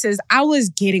daily basis, I was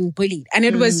getting bullied and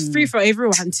it was free for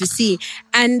everyone to see.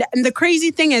 And the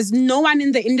crazy thing is no one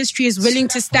in the industry is willing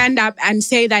to stand up and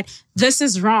say that this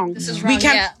is wrong.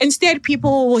 Instead,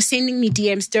 people were sending me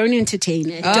DMs, don't entertain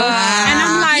it. And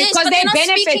I'm like, because they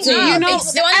benefit, and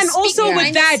also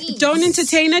with that, don't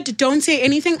entertain it, don't say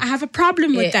anything. I have a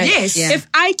problem with that. Yes. Yeah. If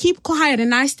I keep quiet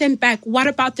and I stand back, what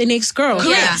about the next girl?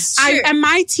 Yes. Am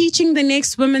I teaching the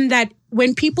next woman that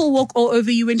when people walk all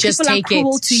over you, when just people are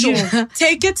cruel to you,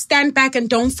 take it, stand back, and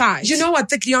don't fight. You know what,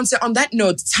 Thick Leonce, on that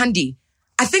note, Thandi,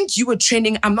 I think you were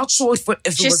training, I'm not sure if it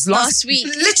was last week.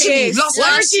 Literally,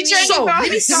 last week. So, let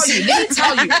me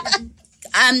tell you.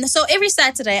 So every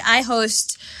Saturday, I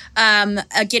host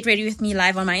a Get Ready With Me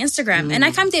live on my Instagram. And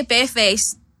I come there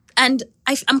barefaced. And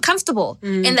I'm comfortable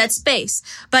in that space.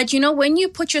 But, when you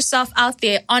put yourself out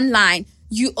there online,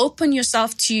 you open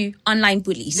yourself to online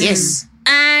bullies. Yes.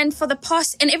 And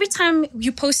every time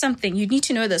you post something, you need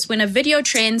to know this. When a video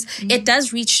trends, it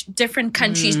does reach different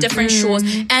countries, different shores.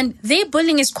 And their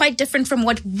bullying is quite different from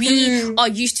what we are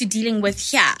used to dealing with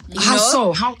here. How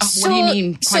so? What do you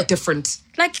mean quite different?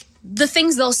 Like the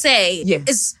things they'll say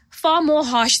is far more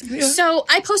harsh. Yeah. So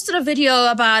I posted a video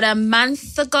about a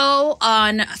month ago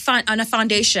on a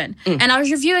foundation, and I was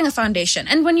reviewing a foundation.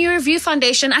 And when you review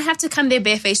foundation, I have to come there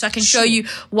barefaced so I can show you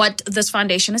what this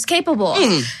foundation is capable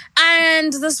of.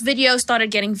 And this video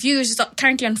started getting views. It's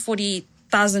currently on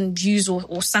 40,000 views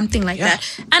or something like that.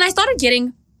 And I started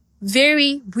getting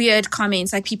very weird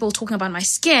comments, like people talking about my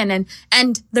skin.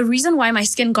 And the reason why my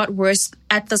skin got worse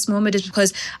at this moment is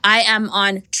because I am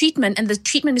on treatment, and the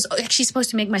treatment is actually supposed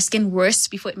to make my skin worse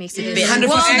before it makes it better.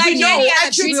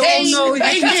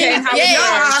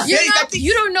 100%.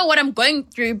 You don't know what I'm going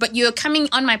through, but you're coming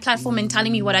on my platform and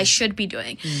telling me what I should be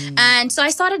doing. And so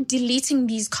I started deleting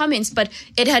these comments, but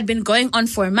it had been going on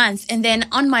for a month. And then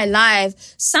on my live,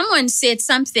 someone said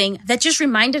something that just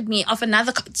reminded me of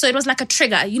another. So it was like a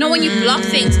trigger. When you block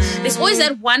things, there's always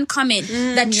that one comment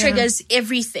that triggers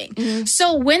everything.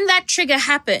 So when that trigger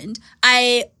happened,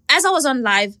 as I was on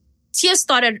live, tears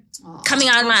started coming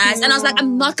out of my eyes, and I was like,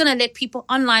 I'm not gonna let people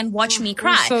online watch me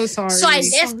cry. I'm so sorry. So I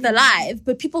left the live,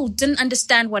 but people didn't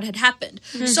understand what had happened.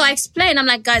 So I explained, I'm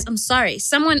like, guys, I'm sorry.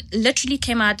 Someone literally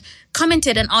came out,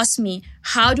 commented, and asked me,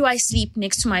 how do I sleep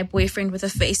next to my boyfriend with a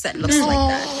face that looks like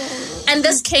that? And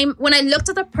this came, when I looked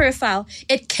at the profile,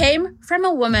 it came from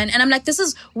a woman, and I'm like, this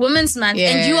is Women's Month,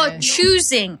 and you are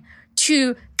choosing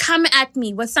to come at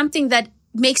me with something that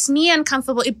makes me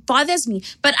uncomfortable. It bothers me,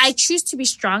 but I choose to be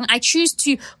strong. I choose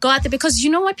to go out there because you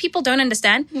know what people don't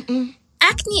understand?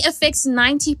 Acne affects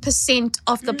 90%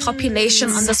 of the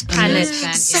population on this planet.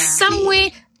 So somewhere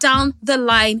down the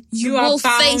line, you will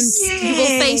face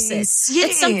it.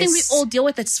 It's something we all deal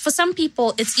with. For some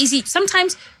people, it's easy.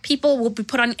 Sometimes people will be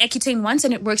put on Accutane once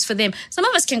and it works for them. Some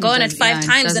of us can go on it 5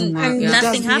 times and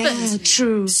nothing happens.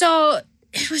 True. So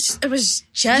it was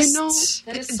just, You know,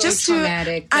 That is so just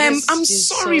traumatic. That I'm is just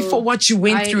sorry so- for what you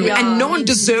went through, yeah, and no one you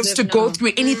deserves to deserve go no.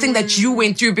 through anything that you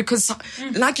went through, because,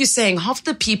 like you're saying, half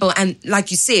the people, and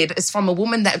like you said, it's from a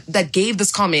woman that gave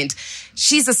this comment.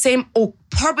 She's the same, or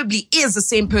probably is the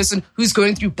same person who's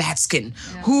going through bad skin,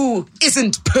 who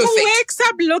isn't perfect. Who wakes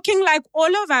up looking like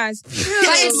all of us. Yeah, You know what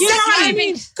I exactly.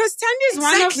 mean? Because Tandy is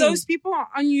one of Exactly. those people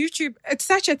on YouTube. It's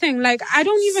such a thing. Like,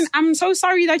 I'm so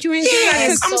sorry that you went through that.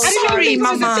 Yes, 'Cause I'm I didn't sorry, think it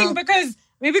was a Mama. thing, because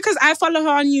maybe because I follow her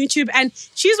on YouTube, and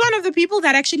she's one of the people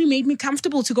that actually made me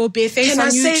comfortable to go barefaced Can on I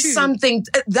YouTube. say something?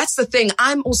 That's the thing.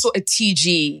 I'm also a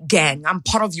TG gang. I'm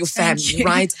part of your family,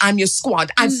 right? I'm your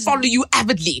squad. I follow you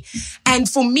avidly. And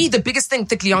for me, the biggest thing,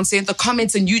 Thick Leonce, in the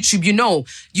comments on YouTube,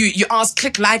 you ask,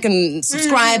 click like and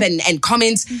subscribe and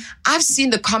comment. I've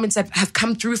seen the comments that have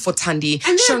come through for Thandi,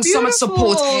 And they're showing so much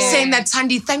support, beautiful. saying that,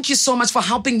 Thandi, thank you so much for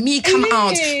helping me come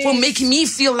out, for making me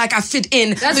feel like I fit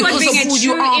in That's what because being of a who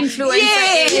you true are.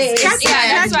 influencer Yes. is.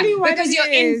 That's exactly what because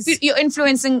it is. you're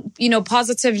influencing,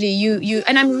 positively. You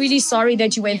and I'm really sorry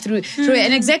that you went through it.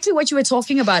 And exactly what you were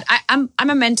talking about. I'm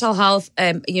a mental health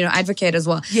advocate as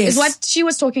well. Yes. Is what she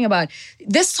was talking about.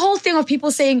 This whole thing of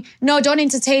people saying, no, don't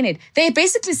entertain it. They're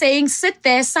basically saying, sit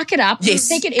there, suck it up, Yes.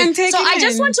 take it in. And take so it I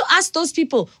just in. want to ask those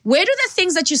people, where do the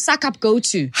things that you suck up go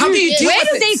to? How do you deal Where with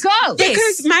do it? they go?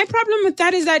 Because my problem with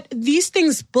that is that these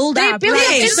things build They up. build right?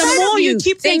 up The inside more of you you.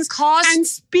 keep They things, cause and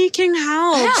speaking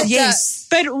helps. Yes.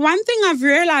 But one thing I've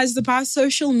realized about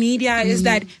social media is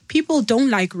that people don't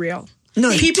like real. No,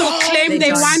 People claim They they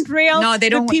don't. want real. No, they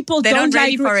don't- But people they're don't not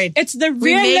ready like for real. it. It's the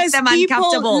We make realest them people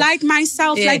uncomfortable. like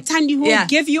myself, Yeah. like Thandi, who Yeah. will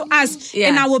give you us Yeah.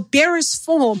 in our barest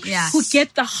form, Yeah. who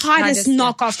get the hardest Hardest, yeah.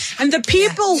 knockoffs. And the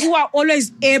people who are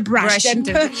always airbrushed and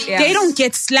Yeah. they don't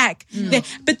get slack.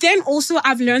 But then also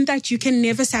I've learned that you can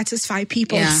never satisfy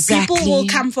people. Yeah. People will Exactly.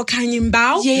 come for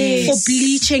kanyimbao, Yes. for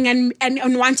bleaching and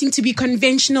wanting to be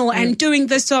conventional and doing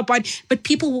this to a body. But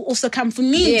people will also come for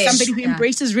me, Yes. somebody who Yeah.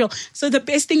 embraces real. So the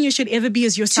best thing you should ever be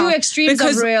is yourself. Two extremes of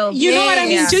Because real. you know what I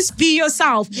mean? Yeah. Just be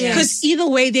yourself. Because either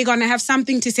way, they're going to have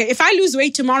something to say. If I lose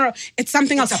weight tomorrow, it's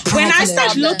something else. When I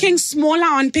start problem. looking smaller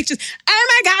on pictures, oh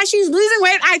my gosh, she's losing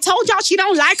weight. I told y'all she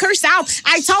don't like herself.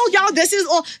 I told y'all this is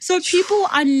all. So people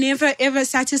are never, ever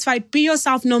satisfied. Be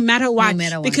yourself no matter what.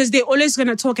 matter what. Because they're always going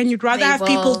to talk, and you'd rather They have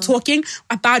people will. talking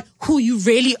about who you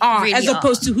really are Really as are.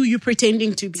 opposed to who you're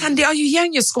pretending to be. Thandi, are you here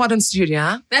in your squad and studio?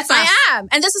 Huh? That's I us. am,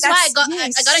 and this is why I got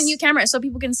yes. I got a new camera so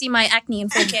people can see my acne in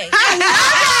 4K.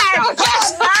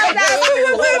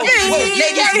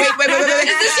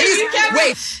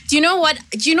 Wait. Do you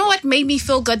know what made me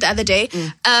feel good the other day?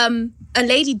 A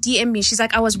lady DM'd me. She's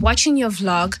like, I was watching your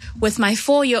vlog with my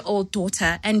 4-year-old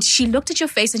daughter, and she looked at your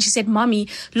face and she said, Mommy,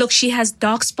 look, she has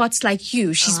dark spots like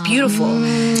you. She's beautiful.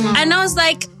 And I was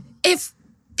like, if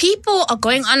people are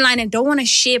going online and don't want to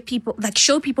show people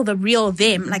the real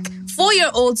them, like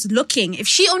 4-year-olds looking, if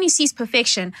she only sees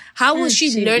perfection, how will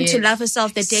she learn to love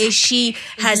herself the day she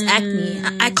has acne?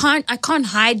 I can't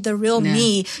hide the real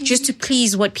me just to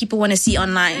please what people want to see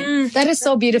online. That is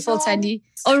so beautiful, Thandi.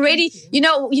 Already,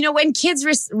 when kids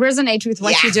resonate with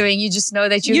what you're doing, you just know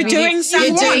that you're doing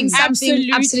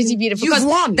something. absolutely beautiful. You've Because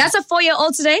won. that's a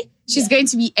 4-year-old today. She's going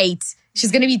to be 8. She's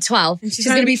going to be 12. She's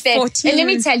going to be 14. And let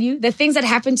me tell you, the things that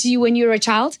happened to you when you were a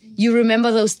child, you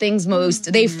remember those things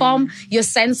most. They form your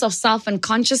sense of self and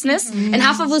consciousness. And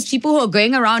half of those people who are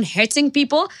going around hurting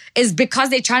people is because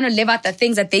they're trying to live out the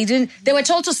things that they didn't. They were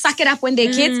told to suck it up when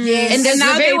they're kids. And there's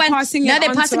now the very they're one. passing Now it they're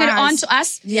on passing to it on us. to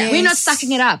us. We're not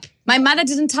sucking it up. My mother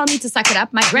didn't tell me to suck it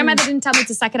up. My grandmother didn't tell me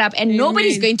to suck it up. And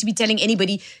nobody's going to be telling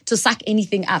anybody to suck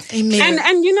anything up. Amen.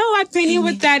 And you know what, Penny,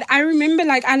 with that, I remember,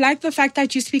 I like the fact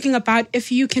that you're speaking about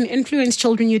if you can influence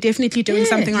children, you're definitely doing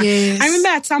something right. Yes. I remember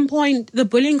at some point the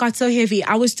bullying got so heavy.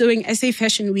 I was doing SA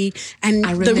Fashion Week, and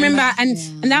it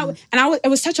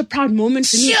was such a proud moment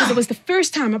for me because it was the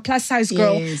first time a plus size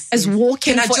girl is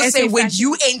walking Can I for just SA say, when Fashion.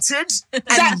 you entered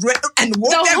and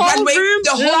walked The that whole runway, room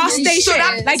the whole lost room their stood shit.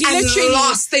 up Like, and literally.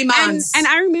 lost their minds. And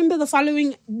I remember the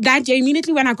following that day,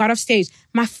 immediately when I got off stage,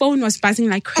 my phone was buzzing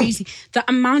like crazy. The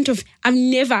amount of,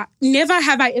 never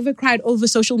have I ever cried over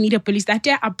social media bullies. That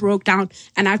day I broke down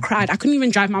and I cried. I couldn't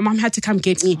even drive. My mom had to come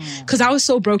get me because I was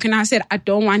so broken. I said, I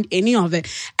don't want any of it.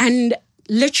 And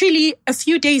literally a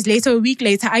few days later, a week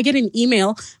later, I get an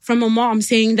email from a mom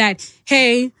saying that,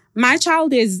 hey, my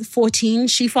child is 14.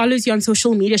 She follows you on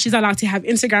social media. She's allowed to have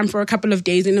Instagram for a couple of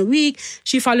days in a week.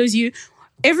 She follows you.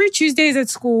 Every Tuesdays at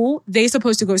school, they're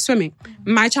supposed to go swimming.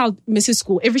 My child misses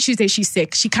school. Every Tuesday, she's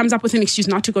sick. She comes up with an excuse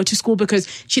not to go to school because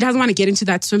she doesn't want to get into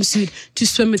that swimsuit to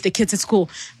swim with the kids at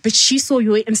school. But she saw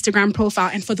your Instagram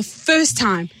profile, and for the first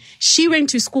time, she went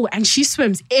to school and she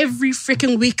swims every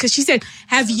freaking week because she said,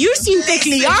 have you seen Thick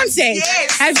Leonce?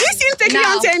 Yes. Have you seen Thick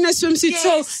Leonce in a swimsuit? Yes.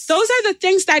 So those are the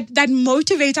things that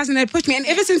motivate us and that push me. And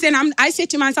ever since then, I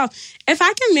said to myself, if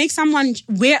I can make someone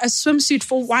wear a swimsuit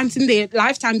for once in their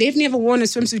lifetime, they've never worn a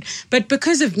swimsuit, but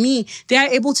because of me, they are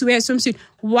able to wear a swimsuit.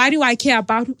 Why do I care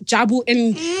about Jabu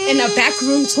in a back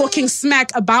room talking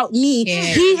smack about me? Yeah.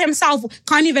 He himself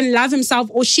can't even love himself,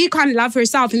 or she can't love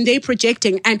herself, and they're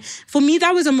projecting. And for me,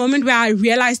 that was a moment where I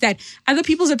realized that other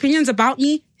people's opinions about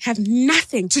me have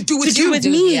nothing to do with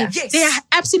me. Yeah. Yes. They are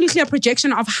absolutely a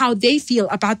projection of how they feel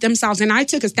about themselves. And I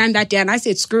took a stand that day and I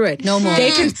said, screw it. No more.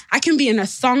 I can be in a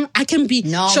thong. I can be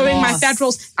showing my fat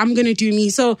rolls. I'm going to do me.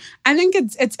 So I think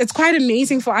it's quite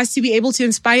amazing for us to be able to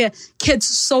inspire kids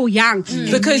so young.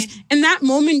 Because in that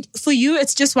moment, for you,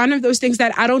 it's just one of those things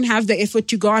that I don't have the effort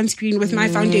to go on screen with my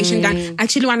foundation done. I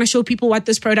actually want to show people what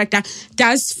this product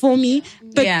does for me.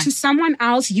 But to someone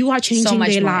else, you are changing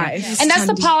their lives. Yes. And that's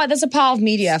the power of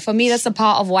media. For me, that's the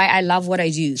power of why I love what I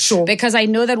do. Sure. Because I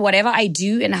know that whatever I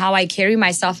do and how I carry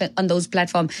myself on those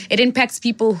platforms, it impacts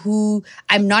people who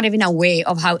I'm not even aware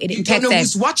of how it impacts them. You don't know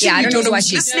who's watching. Yeah, I don't know who's who's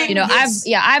watching. listening. You know, Yes.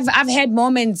 I've had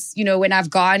moments, you know, when I've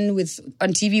gone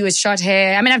on TV with short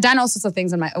hair. I mean, I've done all sorts of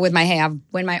things with my hair. I've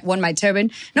worn my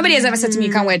turban. Nobody has ever said to me,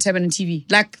 you can't wear a turban on TV.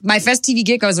 Like my first TV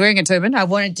gig, I was wearing a turban. I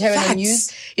wore a turban on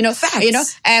news. You know,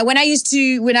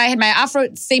 when I had my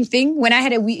afro, same thing. When I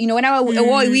had when I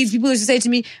wore a weave, people used to say to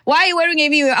me, why are you wearing a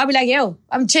weave? I'll be like, yo,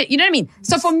 you know what I mean?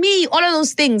 So for me, all of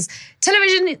those things,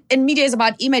 television and media is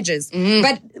about images,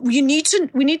 but we need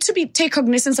to take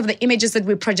cognizance of the images that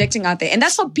we're projecting out there. And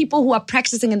that's for people who are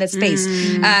practicing in that space.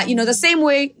 The same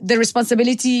way the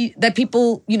responsibility that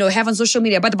people, have on social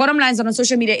media. But the bottom line is that on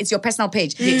social media, it's your personal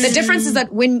page. The difference is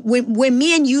that when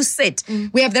me and you sit,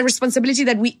 we have the responsibility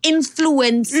that we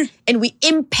influence and we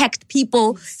impact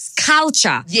people's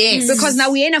culture. Yes. Because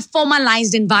now we're in a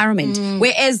formalized environment.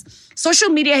 Whereas social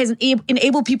media has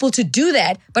enabled people to do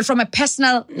that, but from a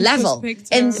personal level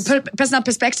and personal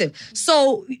perspective.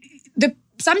 So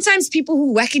sometimes people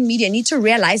who work in media need to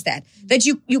realize that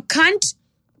you can't,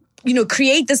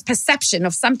 create this perception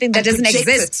of something that doesn't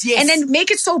exist and then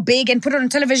make it so big and put it on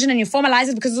television and you formalize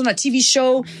it because it's on a TV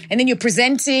show and then you're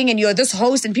presenting and you're this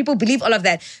host and people believe all of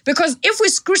that. Because if we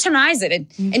scrutinize it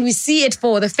and we see it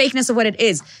for the fakeness of what it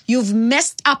is, you've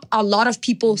messed up a lot of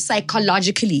people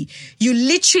psychologically. You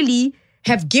literally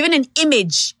have given an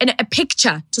image and a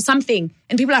picture to something,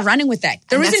 and people are running with that.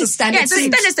 It's a standard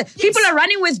thing. People are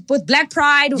running with Black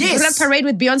Pride, Black Parade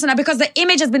with Beyonce now because the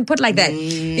image has been put like that.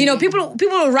 People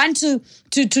will run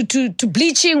to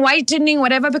bleaching, whitening,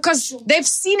 whatever, because they've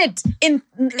seen it in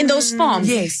those forms.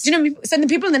 Yes. So the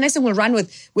people in the next thing will run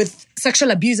with sexual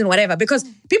abuse and whatever, because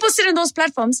people sit in those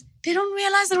platforms, they don't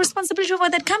realize the responsibility of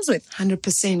what that comes with.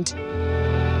 100%.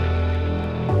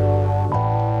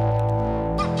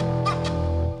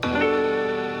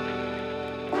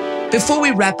 Before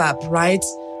we wrap up, right,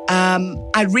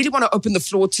 I really want to open the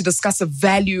floor to discuss the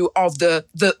value of the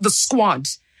squad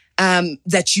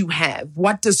that you have.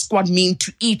 What does squad mean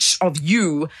to each of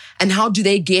you, and how do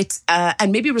they get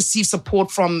and maybe receive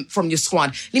support from your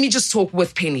squad? Let me just talk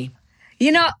with Penny.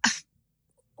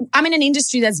 I'm in an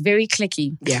industry that's very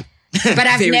cliquey. Yeah. But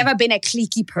I've never been a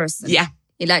cliquey person. Yeah.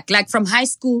 Like from high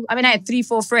school, I had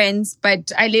 3-4 friends,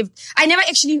 but I never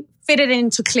actually fitted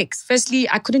into cliques. Firstly,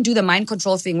 I couldn't do the mind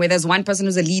control thing where there's one person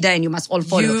who's a leader and you must all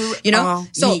follow.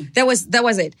 So me. that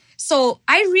was it. So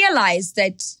I realized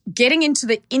that getting into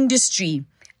the industry,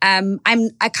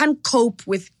 I can't cope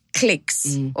with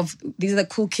cliques of these are the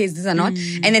cool kids, these are not.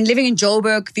 And then living in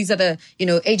Joburg, these are the,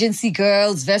 agency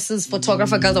girls versus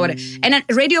photographer girls or whatever. And then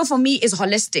radio for me is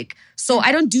holistic. So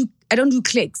I don't do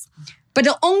cliques. But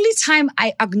the only time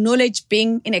I acknowledge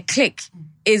being in a clique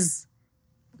is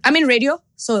I'm in radio.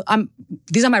 So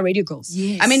these are my radio girls.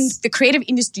 Yes. I'm in the creative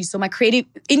industry. So my creative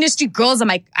industry girls are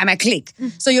my clique.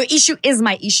 So your issue is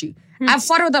my issue. I've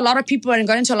fought with a lot of people and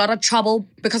got into a lot of trouble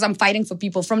because I'm fighting for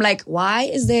people. From like, why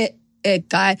is there a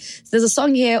guy? There's a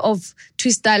song here of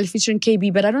Twist Style featuring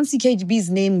KB, but I don't see KB's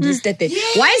name listed there.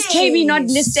 Yes. Why is KB not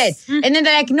listed? And then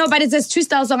they're like, no, but it's a Twist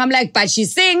Style song. I'm like, but she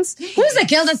sings. Who's the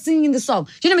girl that's singing the song?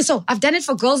 You know what I mean? So I've done it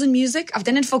for girls in music. I've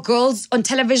done it for girls on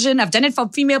television. I've done it for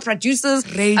female producers.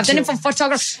 Radio. I've done it for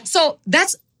photographers. So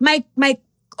that's my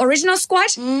original squad.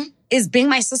 is being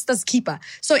my sister's keeper.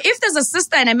 So if there's a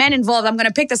sister and a man involved, I'm going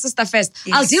to pick the sister first.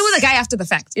 Yes. I'll deal with the guy after the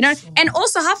fact, you know? And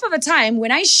also half of the time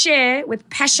when I share with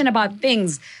passion about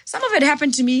things, some of it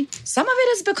happened to me. Some of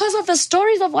it is because of the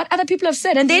stories of what other people have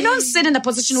said. And they don't sit in the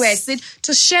position where I sit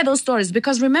to share those stories.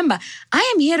 Because remember,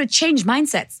 I am here to change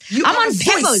mindsets. I'm on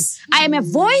purpose. I am a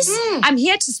voice. I'm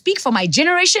here to speak for my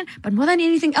generation. But more than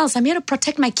anything else, I'm here to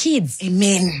protect my kids.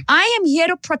 Amen. I am here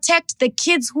to protect the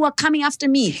kids who are coming after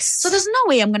me. So there's no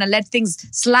way I'm going to let things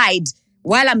slide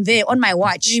while I'm there on my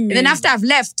watch. Amen. And then after I've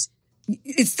left,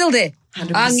 it's still there.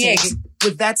 100%.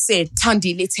 With that said,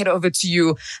 Thandi, let's head over to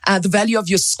you. The value of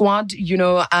your squad,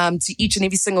 to each and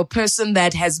every single person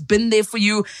that has been there for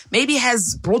you, maybe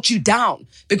has brought you down.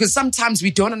 Because sometimes we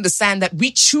don't understand that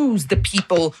we choose the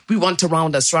people we want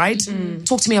around us, right? Mm-hmm.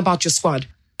 Talk to me about your squad.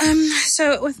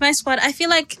 So with my squad, I feel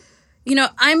like,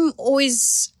 I'm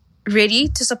always ready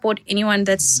to support anyone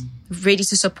that's ready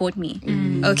to support me.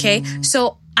 Okay?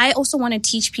 So I also want to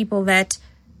teach people that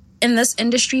in this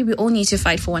industry, we all need to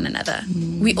fight for one another.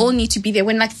 We all need to be there.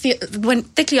 When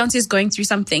Thick Leonce is going through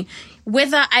something,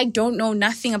 whether I don't know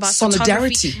nothing about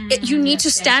solidarity, you need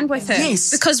to stand with her. Yes.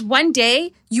 Because one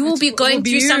day you will be going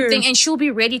through something and she'll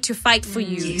be ready to fight for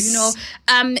you. Yes.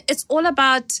 It's all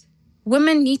about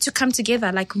women need to come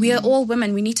together. Like, we are all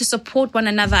women. We need to support one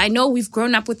another. I know we've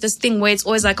grown up with this thing where it's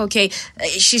always like, okay,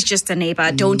 she's just a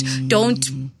neighbor. Don't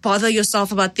bother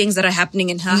yourself about things that are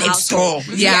happening in her house.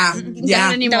 Yeah.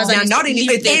 Not anymore. Not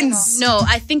anymore. It ends. No,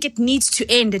 I think it needs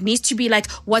to end. It needs to be like,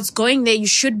 what's going there, you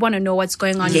should want to know what's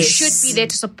going on. Yes. You should be there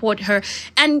to support her.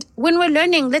 And when we're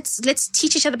learning, let's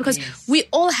teach each other, because we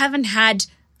all haven't had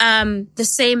the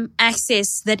same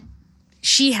access that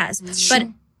she has. But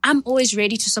I'm always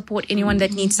ready to support anyone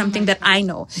that needs something that I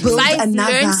know. Build if I've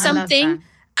another. learned something,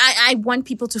 I want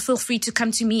people to feel free to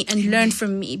come to me and learn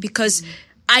from me, because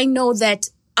I know that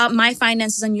my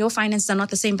finances and your finances are not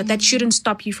the same, but that shouldn't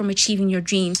stop you from achieving your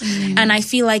dreams. And I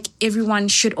feel like everyone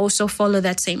should also follow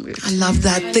that same route. I love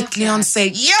that. Thick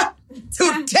Leonce. Yeah.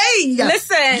 Today.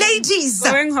 Listen. Ladies.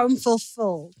 Going home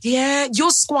fulfilled. Yeah,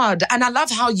 your squad. And I love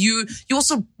how you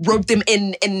also wrote them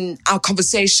in our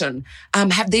conversation.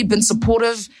 Have they been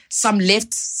supportive? Some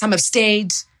left, some have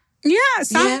stayed.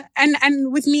 Yeah,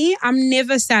 and with me, I'm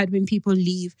never sad when people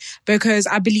leave, because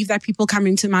I believe that people come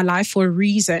into my life for a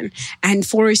reason and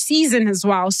for a season as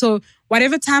well. So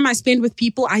whatever time I spend with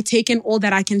people, I take in all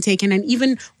that I can take in. And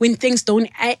even when things don't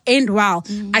end well,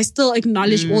 I still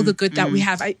acknowledge all the good that we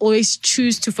have. I always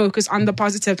choose to focus on the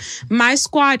positive. My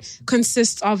squad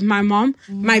consists of my mom,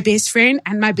 my best friend,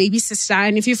 and my baby sister.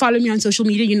 And if you follow me on social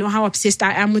media, you know how obsessed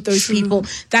I am with those people.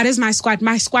 That is my squad.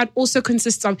 My squad also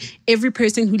consists of every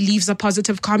person who leaves a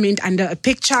positive comment under a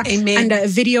picture, under a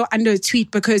video, under a tweet,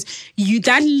 because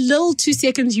that little 2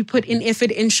 seconds you put in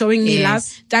effort in showing me love,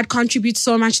 that contributes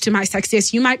so much to my success.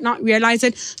 You might not realize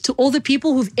it. To all the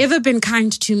people who've ever been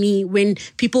kind to me when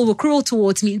people were cruel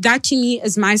towards me, that to me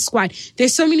is my squad.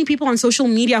 There's so many people on social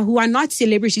media who are not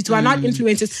celebrities, who are not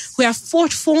influencers, who have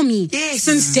fought for me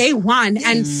since day one.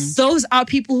 And those are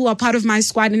people who are part of my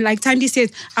squad. And like Thandi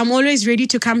says, I'm always ready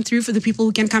to come through for the people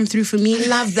who can come through for me.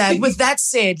 Love that. With that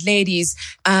said, ladies,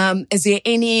 is there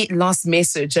any last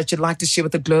message that you'd like to share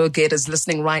with the Glow Getters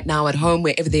listening right now at home,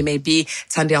 wherever they may be?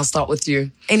 Thandi, I'll start with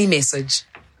you. Any message?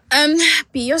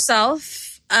 Be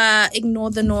yourself.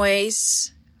 Ignore the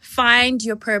noise. Find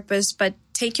your purpose, but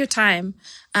take your time.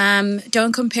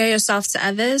 Don't compare yourself to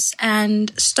others,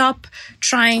 and stop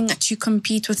trying to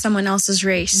compete with someone else's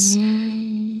race.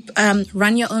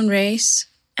 Run your own race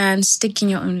and stick in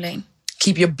your own lane.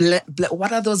 Keep your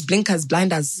what are those blinkers,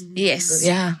 blinders? Yes.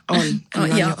 Yeah, on and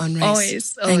run your own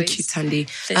race. Always. Thank you,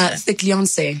 Thandi. Thick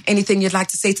Leonce, anything you'd like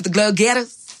to say to the Glow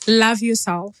Getters? Love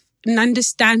yourself. And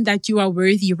understand that you are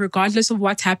worthy, regardless of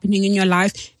what's happening in your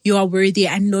life. You are worthy,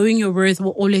 and knowing your worth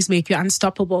will always make you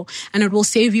unstoppable, and it will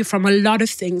save you from a lot of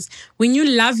things. When you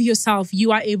love yourself,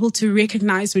 you are able to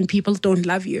recognize when people don't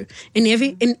love you. In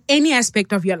any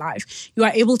aspect of your life, you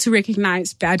are able to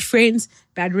recognize bad friends,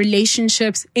 bad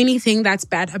relationships, anything that's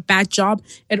bad, a bad job.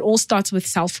 It all starts with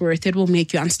self-worth. It will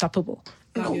make you unstoppable.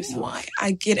 Why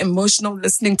I get emotional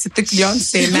listening to Thick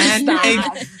Leonce, man.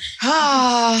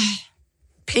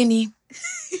 Penny,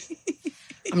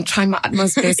 I'm trying my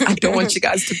utmost best. I don't want you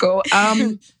guys to go.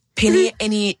 Penny,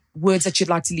 any words that you'd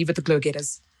like to leave with the Glow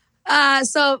Getters?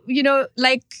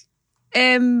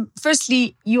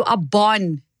 Firstly, you are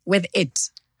born with it.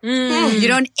 You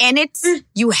don't earn it,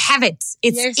 you have it.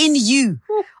 It's in you.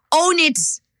 Own it,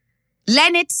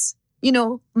 learn it,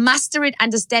 master it,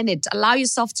 understand it, allow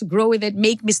yourself to grow with it,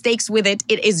 make mistakes with it.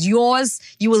 It is yours.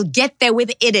 You will get there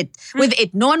with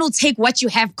it. No one will take what you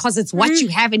have because it's what you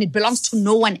have and it belongs to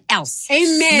no one else.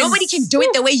 Amen. Nobody can do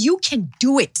it the way you can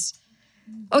do it.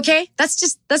 Okay? That's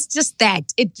just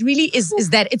that. It really is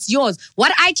that. It's yours.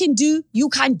 What I can do, you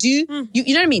can't do.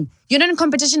 You know what I mean? You're not in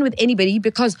competition with anybody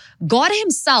because God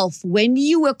himself, when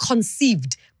you were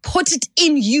conceived, put it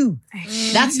in you.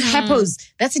 That's purpose.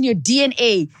 That's in your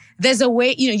DNA. There's a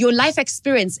way, your life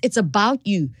experience, it's about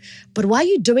you. But while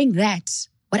you're doing that,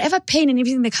 whatever pain and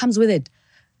everything that comes with it,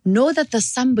 know that there's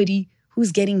somebody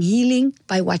who's getting healing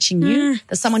by watching you.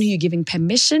 There's someone who you're giving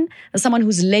permission. There's someone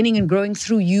who's learning and growing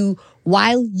through you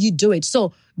while you do it.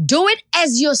 So do it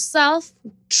as yourself,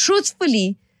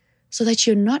 truthfully, so that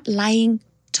you're not lying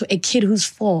to a kid who's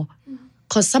 4,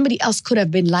 because somebody else could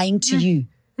have been lying to you.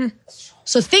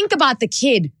 So think about the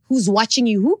kid who's watching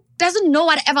you, who doesn't know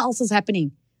whatever else is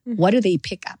happening. What do they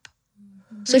pick up?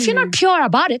 So if you're not pure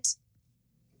about it,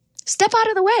 step out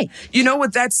of the way.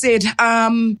 With that said,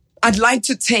 I'd like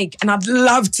to take, and I'd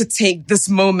love to take this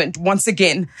moment once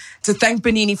again to thank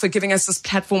Benini for giving us this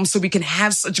platform so we can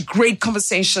have such great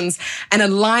conversations and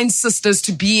align sisters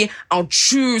to be our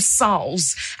true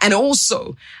selves. And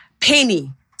also,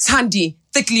 Penny, Thandi,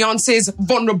 Thick Leon says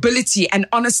vulnerability and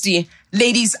honesty.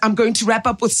 Ladies, I'm going to wrap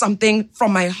up with something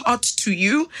from my heart to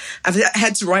you. I've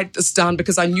had to write this down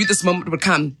because I knew this moment would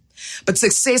come. But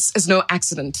success is no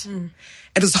accident.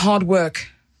 It is hard work,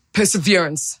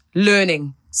 perseverance,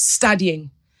 learning,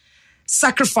 studying,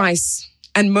 sacrifice,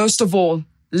 and most of all,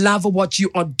 love of what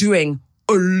you are doing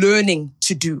or learning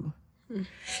to do.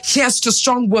 Here's to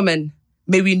strong women.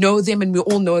 May we know them, and we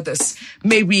all know this.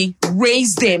 May we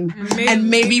raise them, and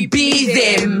may we be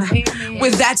them.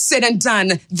 With that said and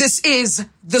done, this is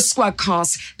the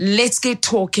Squadcast. Let's get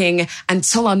talking.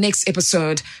 Until our next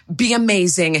episode, be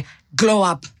amazing. Glow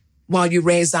up while you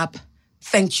raise up.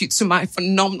 Thank you to my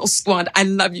phenomenal squad. I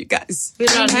love you guys.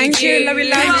 Thank you. Love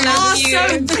you.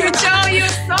 Awesome. Good job. You're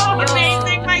so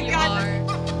amazing. My God.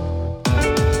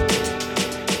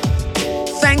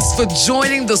 Thanks for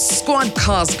joining the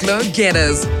Squadcast Glow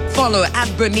Getters. Follow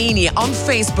 @Benini on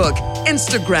Facebook,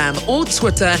 Instagram, or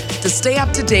Twitter to stay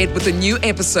up to date with the new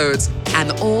episodes.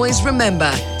 And always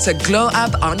remember to glow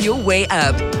up on your way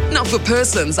up. Not for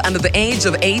persons under the age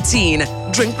of 18.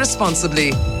 Drink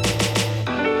responsibly.